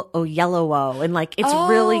Michael Oyelowo, and like it's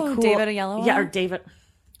really cool. David Oyelowo? Yeah, or David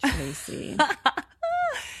Tracy.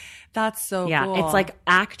 That's so yeah, cool. it's like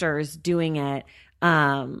actors doing it.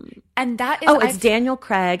 And that is it's Daniel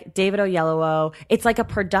Craig, David Oyelowo. It's like a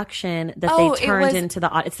production that they turned into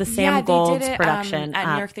it's the Sam Gold's production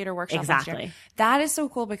at New York Theater Workshop. Exactly. Last year. That is so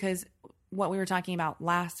cool because what we were talking about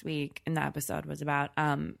last week in the episode was about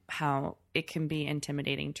how it can be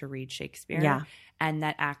intimidating to read Shakespeare. Yeah. And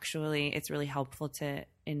that actually it's really helpful to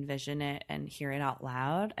envision it and hear it out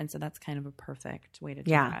loud. And so that's kind of a perfect way to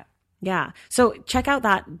do that. Yeah. So check out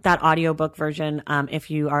that audiobook version if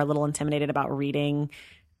you are a little intimidated about reading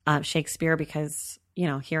Shakespeare, because, you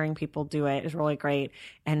know, hearing people do it is really great.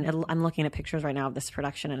 And I'm looking at pictures right now of this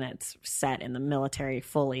production, and it's set in the military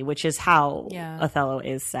fully, which is how Othello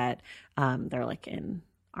is set. They're like in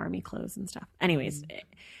army clothes and stuff. Anyways,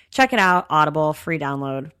 check it out. Audible, free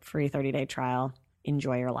download, free 30-day trial.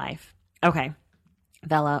 Enjoy your life. Okay.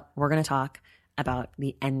 Vella, we're going to talk about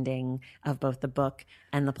the ending of both the book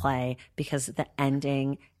and the play, because the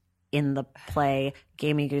ending in the play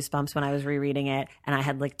gave me goosebumps when I was rereading it, and I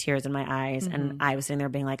had like tears in my eyes, and I was sitting there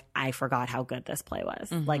being like, I forgot how good this play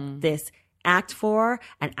was. Like this Act 4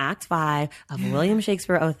 and Act 5 of William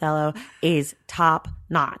Shakespeare Othello is top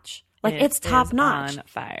notch. Like it's top notch. On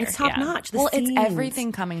fire. It's top notch. It's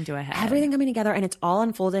everything coming to a head. Everything coming together, and it's all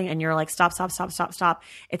unfolding, and you're like, stop. It's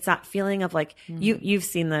that feeling of like, you've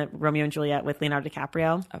seen the Romeo and Juliet with Leonardo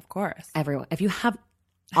DiCaprio. Of course. Everyone. If you have,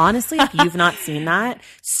 honestly, if you've not seen that,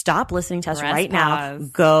 stop listening to us right now.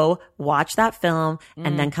 Go watch that film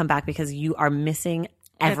and then come back, because you are missing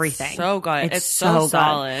everything. It's so good. It's so good.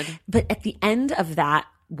 solid. But at the end of that,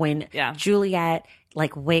 when Juliet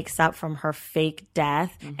like wakes up from her fake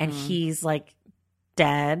death and he's like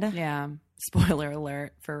dead. Yeah. Spoiler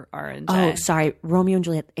alert for R&J. Oh, sorry. Romeo and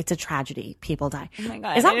Juliet. It's a tragedy. People die. Oh my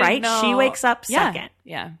God. Is that right? She wakes up second.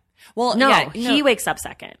 Yeah. Well, he wakes up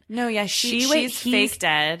second. No, yeah. She's fake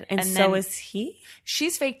dead. And so is he?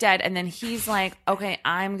 She's fake dead. And then he's like, okay,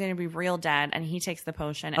 I'm going to be real dead. And he takes the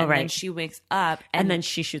potion. And then she wakes up. And then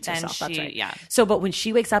she shoots herself. That's right. Yeah. So, but when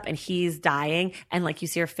she wakes up and he's dying, and like you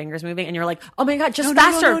see her fingers moving, and you're like, oh my God, just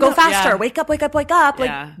faster. Go faster. Yeah. Wake up. Like,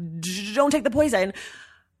 don't take the poison.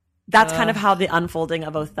 That's kind of how the unfolding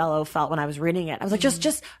of Othello felt when I was reading it. I was like,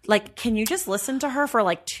 just like, can you just listen to her for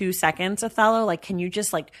like 2 seconds, Othello? Like, can you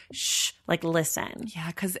just like, listen? Yeah,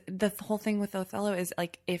 because the whole thing with Othello is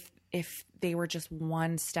like, if they were just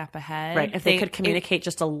one step ahead, right? If they could communicate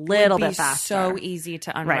just a little bit faster, so easy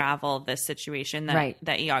to unravel this situation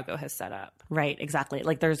that Iago has set up. Right, exactly.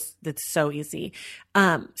 Like it's so easy.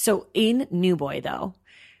 So in New Boy though,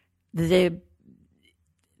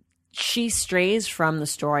 she strays from the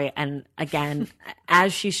story. And again,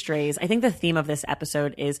 as she strays, I think the theme of this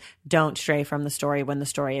episode is don't stray from the story when the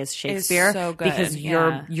story is Shakespeare. It's so good. Because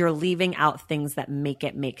you're leaving out things that make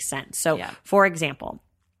it make sense. So for example,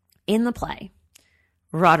 in the play,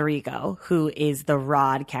 Roderigo, who is the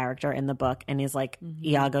Rod character in the book and is like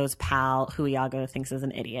Iago's pal, who Iago thinks is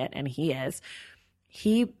an idiot, and he is.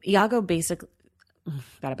 Iago basically...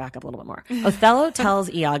 Gotta back up a little bit more. Othello tells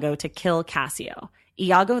Iago to kill Cassio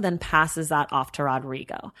Iago then passes that off to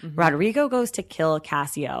Rodrigo. Rodrigo goes to kill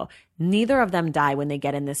Cassio. Neither of them die when they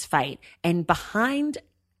get in this fight. And behind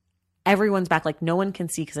everyone's back, like no one can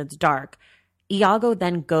see because it's dark, Iago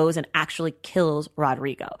then goes and actually kills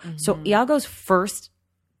Rodrigo. So Iago's first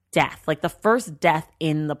death, like the first death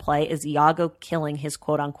in the play, is Iago killing his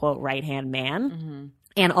quote-unquote right-hand man.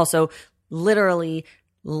 And also literally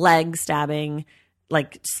leg stabbing,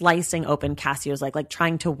 like slicing open Cassio's leg, like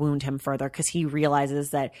trying to wound him further because he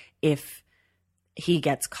realizes that if he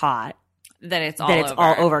gets caught, that it's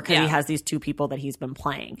all over because he has these two people that he's been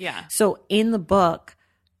playing. Yeah. So in the book,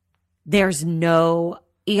 there's no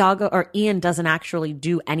Iago or Ian doesn't actually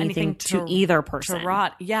do anything to either person. To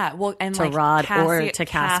Rod. Yeah. Well, and to like Rod or to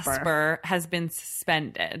Casper. Casper has been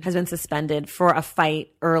suspended. Has been suspended for a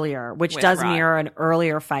fight earlier, which With does Rod. mirror an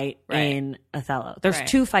earlier fight in Othello. There's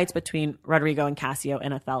two fights between Rodrigo and Cassio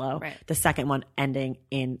in Othello. Right. The second one ending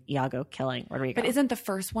in Iago killing Rodrigo. But isn't the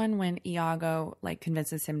first one when Iago like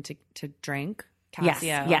convinces him to drink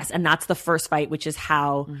Cassio? Yes. And that's the first fight, which is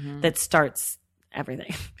how that starts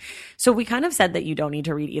everything. So we kind of said that you don't need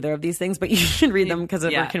to read either of these things, but you should read them because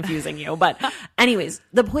we're confusing you. But anyways,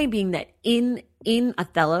 the point being that in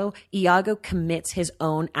Othello, Iago commits his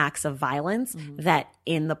own acts of violence that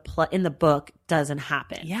in the book doesn't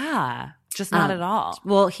happen. Yeah. Just not at all.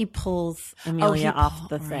 Well, he pulls Amelia off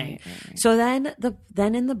the thing. Right. So then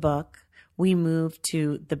in the book, we move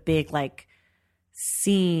to the big like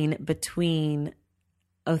scene between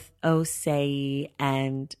Osei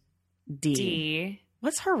and D.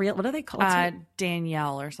 What's her real? What are they called?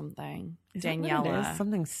 Danielle or something. Daniela.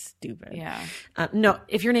 Something stupid. Yeah. No,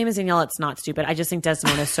 if your name is Danielle, it's not stupid. I just think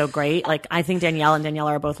Desdemona is so great. Like, I think Danielle and Daniela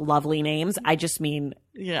are both lovely names. I just mean,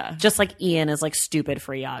 just like Ian is like stupid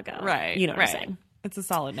for Iago. Right. You know what I'm saying? It's a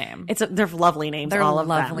solid name. They're lovely names. They're all of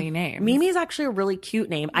lovely them. names. Mimi is actually a really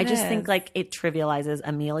cute name. I just is. think like it trivializes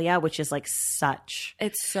Amelia, which is like such.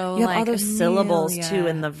 It's so you have like all those syllables too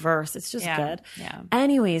in the verse. It's just good. Yeah.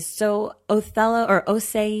 Anyways, so Othello or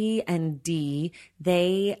Osei and D,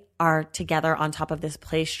 they are together on top of this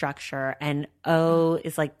play structure, and O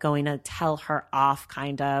is like going to tell her off,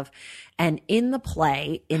 kind of. And in the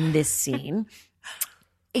play, in this scene.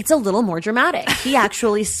 It's a little more dramatic. He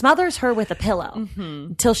actually smothers her with a pillow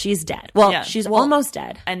until she's dead. Well, she's almost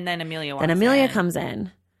dead. And then Amelia walks Then Amelia in. comes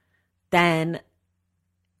in. Then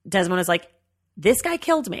Desdemona's like, this guy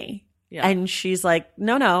killed me. Yeah. And she's like,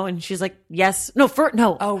 no. And she's like, yes. No.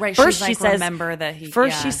 Oh, right. First she's like, she says, remember that he.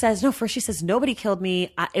 First she says, no. First she says, nobody killed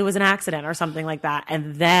me. It was an accident or something like that.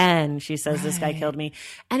 And then she says, this guy killed me.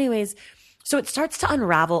 Anyways. So it starts to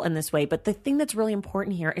unravel in this way. But the thing that's really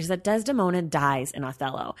important here is that Desdemona dies in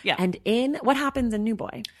Othello. Yeah. And what happens in New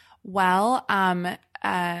Boy? Well,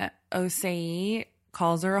 Osei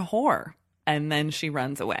calls her a whore, and then she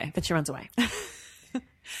runs away. But she runs away.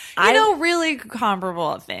 Really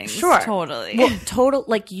comparable things. Sure. Totally. Well,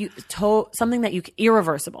 something that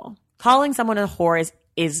irreversible. Calling someone a whore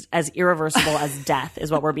is as irreversible as death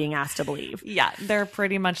is what we're being asked to believe. Yeah, they're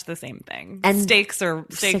pretty much the same thing. And stakes are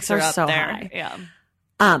up so there. High.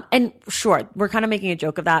 Yeah. And sure, we're kind of making a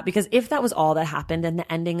joke of that because if that was all that happened in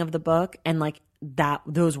the ending of the book and like that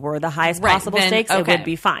those were the highest possible stakes, it would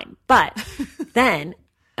be fine. But then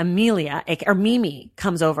Amelia or Mimi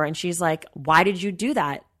comes over and she's like, "Why did you do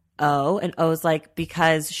that?" And O's like,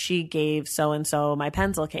 because she gave so-and-so my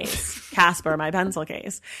pencil case, Casper my pencil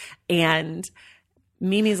case. And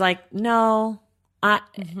Mimi's like, no, I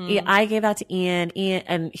gave that to Ian,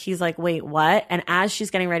 and he's like, wait, what? And as she's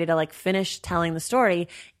getting ready to like finish telling the story,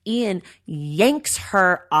 Ian yanks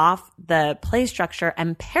her off the play structure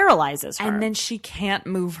and paralyzes her. And then she can't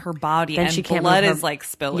move her body, and blood is like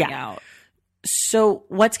spilling out. So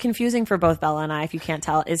what's confusing for both Bella and I, if you can't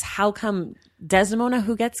tell, is how come Desdemona,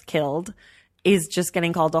 who gets killed, is just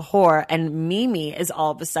getting called a whore, and Mimi is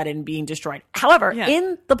all of a sudden being destroyed. However,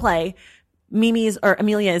 in the play,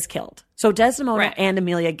 Amelia is killed. So Desdemona and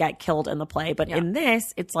Amelia get killed in the play, but in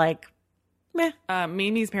this, it's like, meh.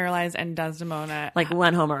 Mimi's paralyzed, and Desdemona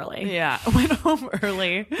went home early. Yeah, went home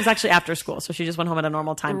early. It was actually after school, so she just went home at a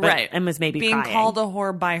normal time. But, and was maybe being crying. called a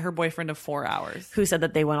whore by her boyfriend of 4 hours, who said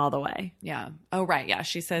that they went all the way. Yeah. Oh, right. Yeah.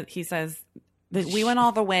 He says we went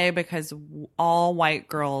all the way because all white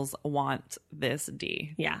girls want this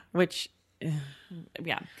D. Yeah. Which,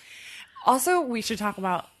 yeah. Also, we should talk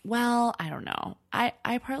about, well, I don't know.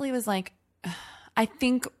 I partly was like, I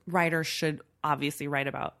think writers should obviously write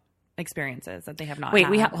about experiences that they have not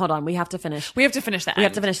had. Hold on. We have to finish. We have to finish that. We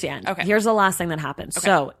have to finish the end. Okay. Here's the last thing that happens. Okay.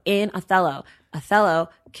 So in Othello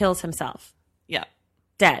kills himself. Yeah.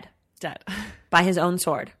 Dead. By his own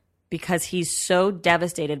sword. because he's so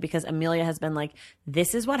devastated because Amelia has been like,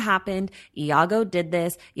 this is what happened. Iago did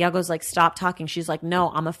this. Iago's like, stop talking. She's like, no,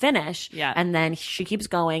 I'm a finish. Yeah. And then she keeps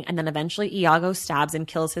going. And then eventually Iago stabs and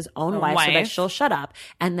kills his own wife so that she'll shut up.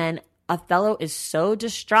 And then Othello is so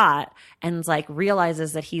distraught and like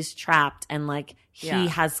realizes that he's trapped and like he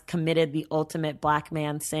has committed the ultimate black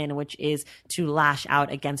man sin, which is to lash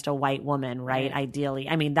out against a white woman, right? Ideally.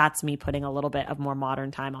 I mean, that's me putting a little bit of more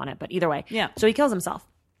modern time on it, but either way. Yeah. So he kills himself.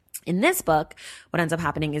 In this book, what ends up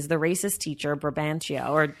happening is the racist teacher, Brabantio,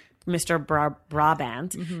 or Mr.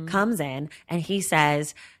 Brabant, comes in and he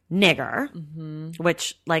says, nigger,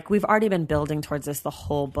 which like we've already been building towards this the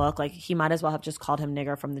whole book. Like he might as well have just called him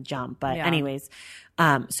nigger from the jump. But anyways,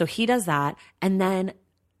 so he does that. And then,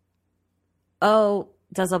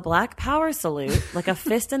 does a black power salute, like a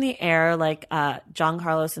fist in the air, like John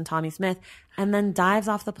Carlos and Tommy Smith, and then dives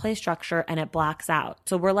off the play structure and it blacks out.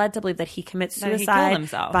 So we're led to believe that he commits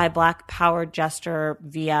suicide by black power gesture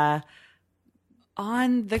via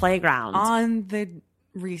on the playground. On the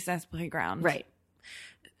recess playground. Right.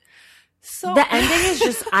 So the ending is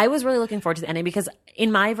just, I was really looking forward to the ending because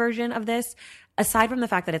in my version of this, aside from the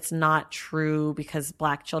fact that it's not true because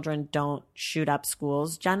black children don't shoot up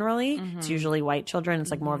schools generally, it's usually white children.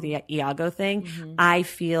 It's like more of the Iago thing. I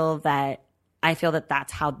feel that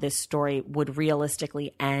that's how this story would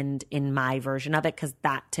realistically end in my version of it because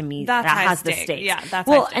that to me that has the stakes. Yeah, that's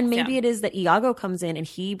well, and maybe it is that Iago comes in and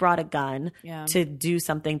he brought a gun Yeah. to do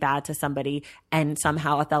something bad to somebody, and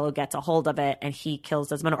somehow Othello gets a hold of it and he kills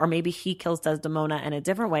Desdemona, or maybe he kills Desdemona in a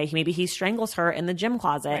different way. Maybe he strangles her in the gym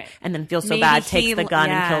closet and then feels so bad, takes the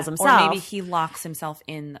gun and kills himself. Or maybe he locks himself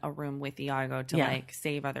in a room with Iago to like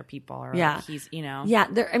save other people, or like he's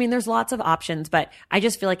there's lots of options, but I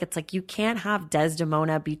just feel like it's like you can't have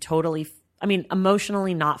Desdemona be totally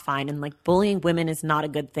emotionally not fine, and like bullying women is not a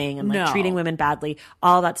good thing, and like treating women badly,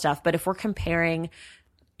 all that stuff. But if we're comparing,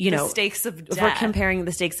 the stakes of death. If we're comparing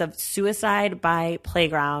the stakes of suicide by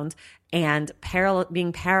playground and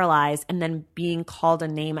being paralyzed and then being called a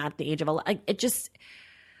name at the age of 11, it just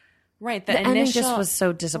right. The ending just was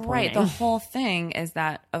so disappointing. Right. The whole thing is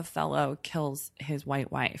that Othello kills his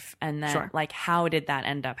white wife, and then like, how did that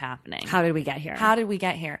end up happening? How did we get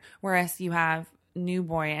here? Whereas you have New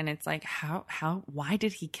Boy, and it's like, why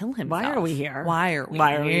did he kill himself? Why are we here? Why are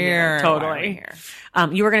we here? Totally. Why are we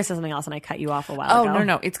here? You were going to say something else, and I cut you off a while ago.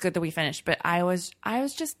 No, it's good that we finished. But I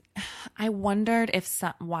wondered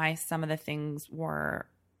why some of the things were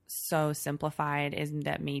so simplified. Isn't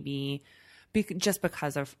that maybe just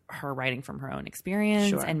because of her writing from her own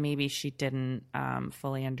experience, and maybe she didn't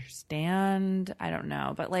fully understand? I don't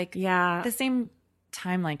know, but like, at the same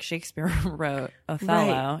time, like Shakespeare wrote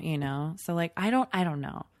Othello, so like I don't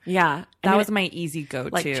know. That was my easy go-to,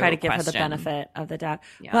 like try to give her the benefit of the doubt.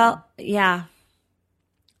 Well,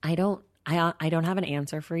 I don't have an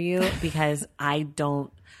answer for you because I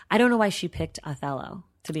don't know why she picked Othello,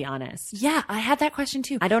 to be honest. Yeah, I had that question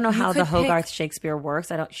too. I don't know how the Hogarth Shakespeare works.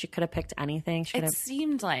 She could have picked anything. It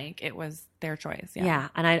seemed like it was their choice. Yeah.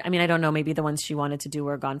 And I don't know, maybe the ones she wanted to do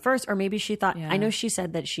were gone first, or maybe she thought, I know she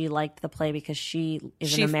said that she liked the play because she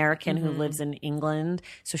is an American who lives in England.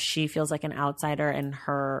 So she feels like an outsider in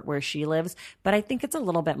where she lives. But I think it's a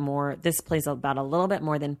little bit more, this play's about a little bit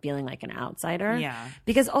more than feeling like an outsider. Yeah.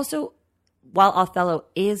 Because also, while Othello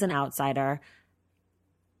is an outsider,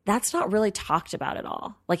 that's not really talked about at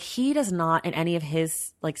all. Like, he does not in any of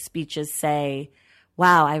his like speeches say,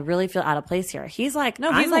 wow, I really feel out of place here. He's like,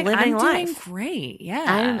 no, he's like, I'm doing great.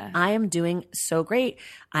 Yeah. I am doing so great.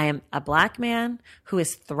 I am a black man who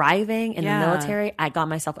is thriving in the military. I got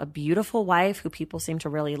myself a beautiful wife who people seem to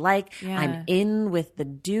really like. Yeah. I'm in with the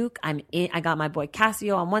Duke. I got my boy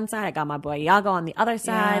Cassio on one side. I got my boy Iago on the other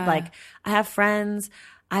side. Yeah. Like, I have friends.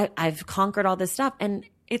 I've conquered all this stuff. And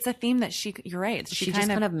it's a theme that you're right. She just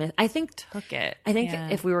kind of missed. I think took it. I think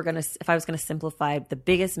if I was gonna simplify, the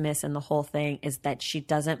biggest miss in the whole thing is that she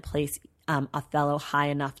doesn't place Othello high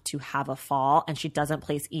enough to have a fall, and she doesn't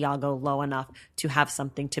place Iago low enough to have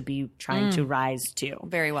something to be trying to rise to.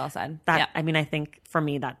 Very well said. I think for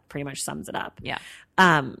me that pretty much sums it up. Yeah.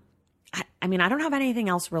 I don't have anything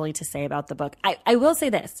else really to say about the book. I will say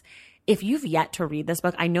this: if you've yet to read this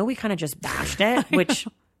book, I know we kind of just bashed it, which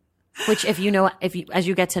as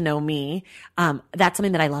you get to know me, that's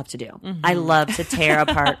something that I love to do. Mm-hmm. I love to tear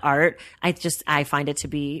apart art. I find it to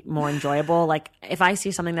be more enjoyable. Like, if I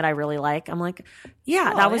see something that I really like, I'm like,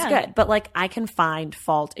 that was good. But like, I can find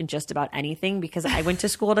fault in just about anything because I went to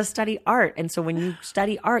school to study art. And so when you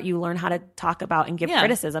study art, you learn how to talk about and give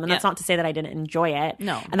criticism. And that's not to say that I didn't enjoy it.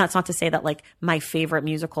 No. And that's not to say that like my favorite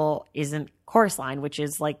musical isn't Chorus Line, which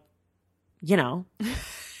is like,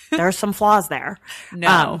 There's some flaws there.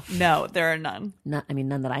 No, there are none.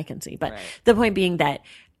 None that I can see. But the point being that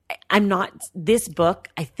this book,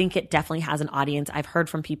 I think it definitely has an audience. I've heard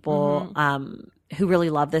from people who really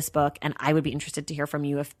love this book, and I would be interested to hear from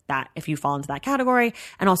you if you fall into that category.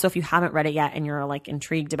 And also, if you haven't read it yet and you're like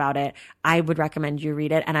intrigued about it, I would recommend you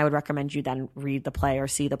read it, and I would recommend you then read the play or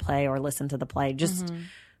see the play or listen to the play, just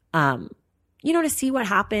to see what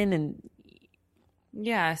happened and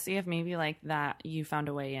see if maybe like that you found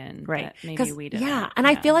a way in, right? That maybe we didn't. And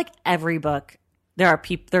I feel like every book,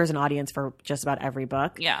 there's an audience for just about every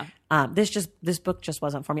book. Yeah. This book just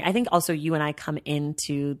wasn't for me. I think also you and I come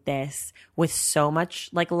into this with so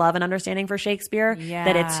much like love and understanding for Shakespeare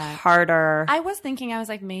that it's harder. I was thinking, I was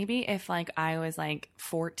like, maybe if like I was like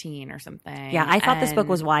 14 or something. Yeah, I thought this book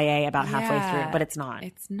was YA about halfway through, but it's not.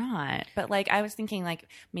 It's not. But like I was thinking like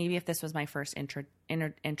maybe if this was my first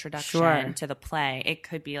introduction to the play, it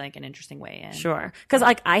could be like an interesting way in. Sure. Because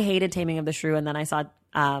like I hated Taming of the Shrew, and then I saw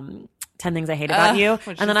 10 Things I Hate About You.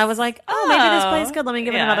 And then I was like, maybe this play's good. Let me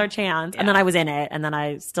give it another chance. And then I was in it, and then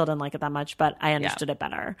I still didn't like it that much, but I understood it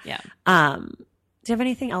better. Yeah. Do you have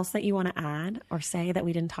anything else that you want to add or say that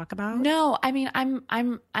we didn't talk about? No, I mean,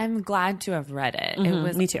 I'm glad to have read it. It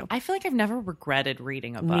was me too. I feel like I've never regretted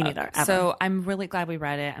reading a book. Me neither. Ever. So I'm really glad we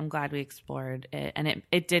read it. I'm glad we explored it, and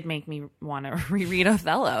it did make me want to reread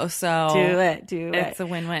Othello. So do it. It's a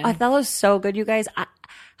win-win. Othello's so good, you guys.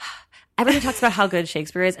 Everybody talks about how good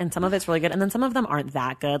Shakespeare is, and some of it's really good, and then some of them aren't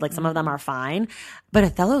that good. Like some of them are fine, but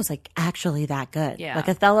Othello's like actually that good. Yeah. Like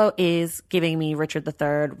Othello is giving me Richard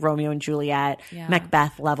III, Romeo and Juliet,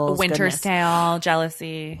 Macbeth levels, Winter's Tale,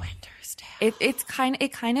 jealousy. Winter's Tale. It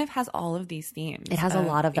kind of has all of these themes. It has a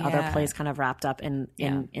lot of the other plays kind of wrapped up in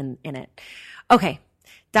it. Okay.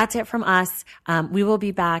 That's it from us. We will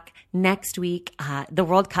be back next week. The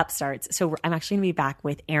World Cup starts. So I'm actually going to be back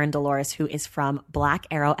with Erin Dolores, who is from Black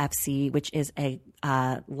Arrow FC, which is a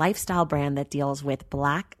lifestyle brand that deals with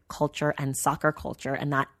Black culture and soccer culture,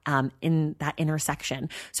 and that in that intersection.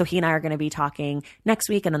 So he and I are going to be talking next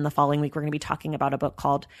week, and then the following week we're going to be talking about a book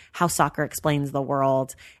called How Soccer Explains the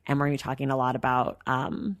World, and we're going to be talking a lot about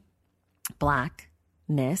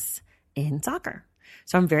Blackness in soccer.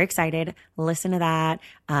 So I'm very excited. Listen to that.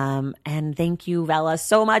 And thank you, Vella,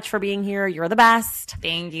 so much for being here. You're the best.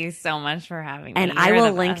 Thank you so much for having me. And I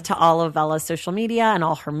will link to all of Vella's social media and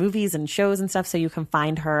all her movies and shows and stuff, so you can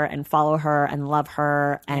find her and follow her and love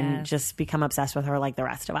her and just become obsessed with her like the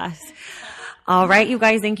rest of us. All right, you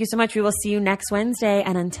guys, thank you so much. We will see you next Wednesday.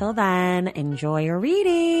 And until then, enjoy your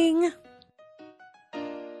reading.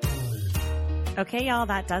 Okay, y'all,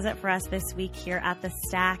 that does it for us this week here at The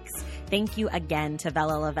Stacks. Thank you again to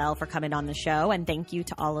Vella Lovell for coming on the show, and thank you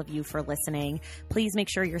to all of you for listening. Please make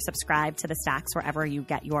sure you're subscribed to The Stacks wherever you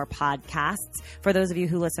get your podcasts. For those of you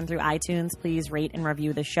who listen through iTunes, please rate and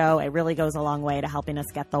review the show. It really goes a long way to helping us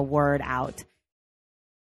get the word out.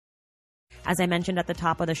 As I mentioned at the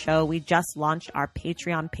top of the show, we just launched our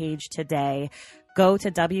Patreon page today. Go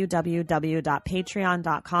to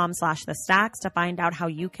www.patreon.com/thestacks to find out how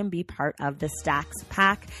you can be part of the Stacks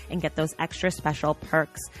Pack and get those extra special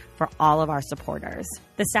perks for all of our supporters.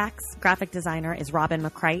 The Stacks graphic designer is Robin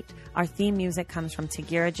McCrite. Our theme music comes from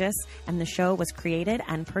Tigirigis, and the show was created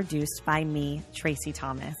and produced by me, Tracy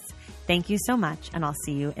Thomas. Thank you so much, and I'll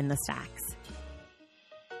see you in the Stacks.